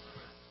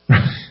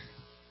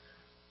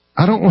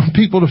 I don't want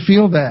people to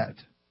feel that.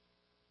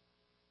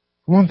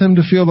 I want them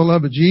to feel the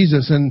love of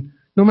Jesus, and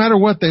no matter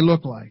what they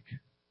look like.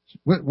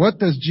 What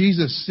does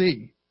Jesus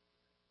see?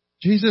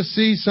 Jesus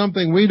sees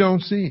something we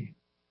don't see.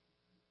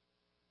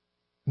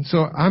 And so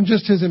I'm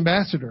just His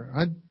ambassador.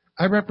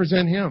 I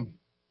represent Him.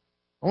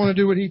 I want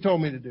to do what He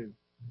told me to do.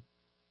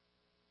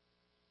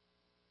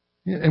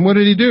 And what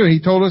did He do?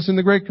 He told us in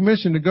the Great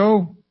Commission to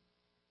go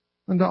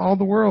into all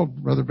the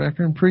world, Brother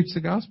Becker, and preach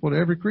the gospel to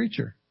every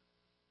creature.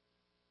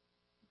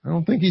 I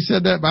don't think He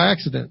said that by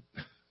accident.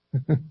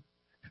 But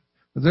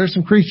there's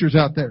some creatures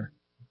out there.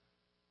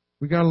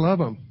 We got to love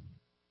them.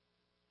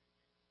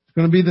 It's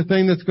going to be the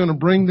thing that's going to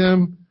bring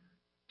them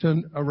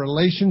to a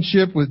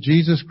relationship with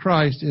Jesus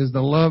Christ is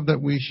the love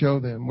that we show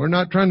them. We're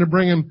not trying to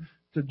bring them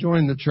to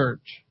join the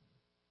church.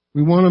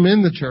 We want them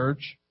in the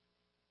church,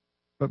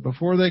 but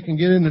before they can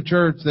get in the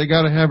church, they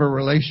got to have a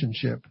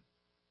relationship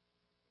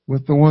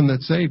with the one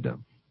that saved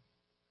them.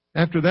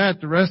 After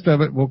that, the rest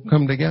of it will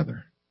come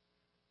together.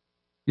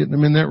 Getting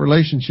them in that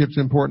relationship is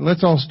important.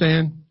 Let's all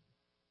stand.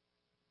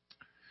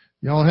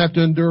 Y'all have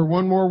to endure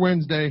one more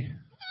Wednesday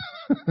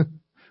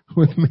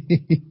with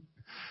me.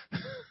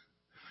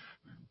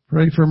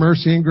 Pray for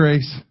mercy and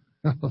grace.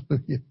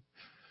 Hallelujah.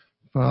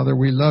 Father,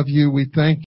 we love you. We thank you.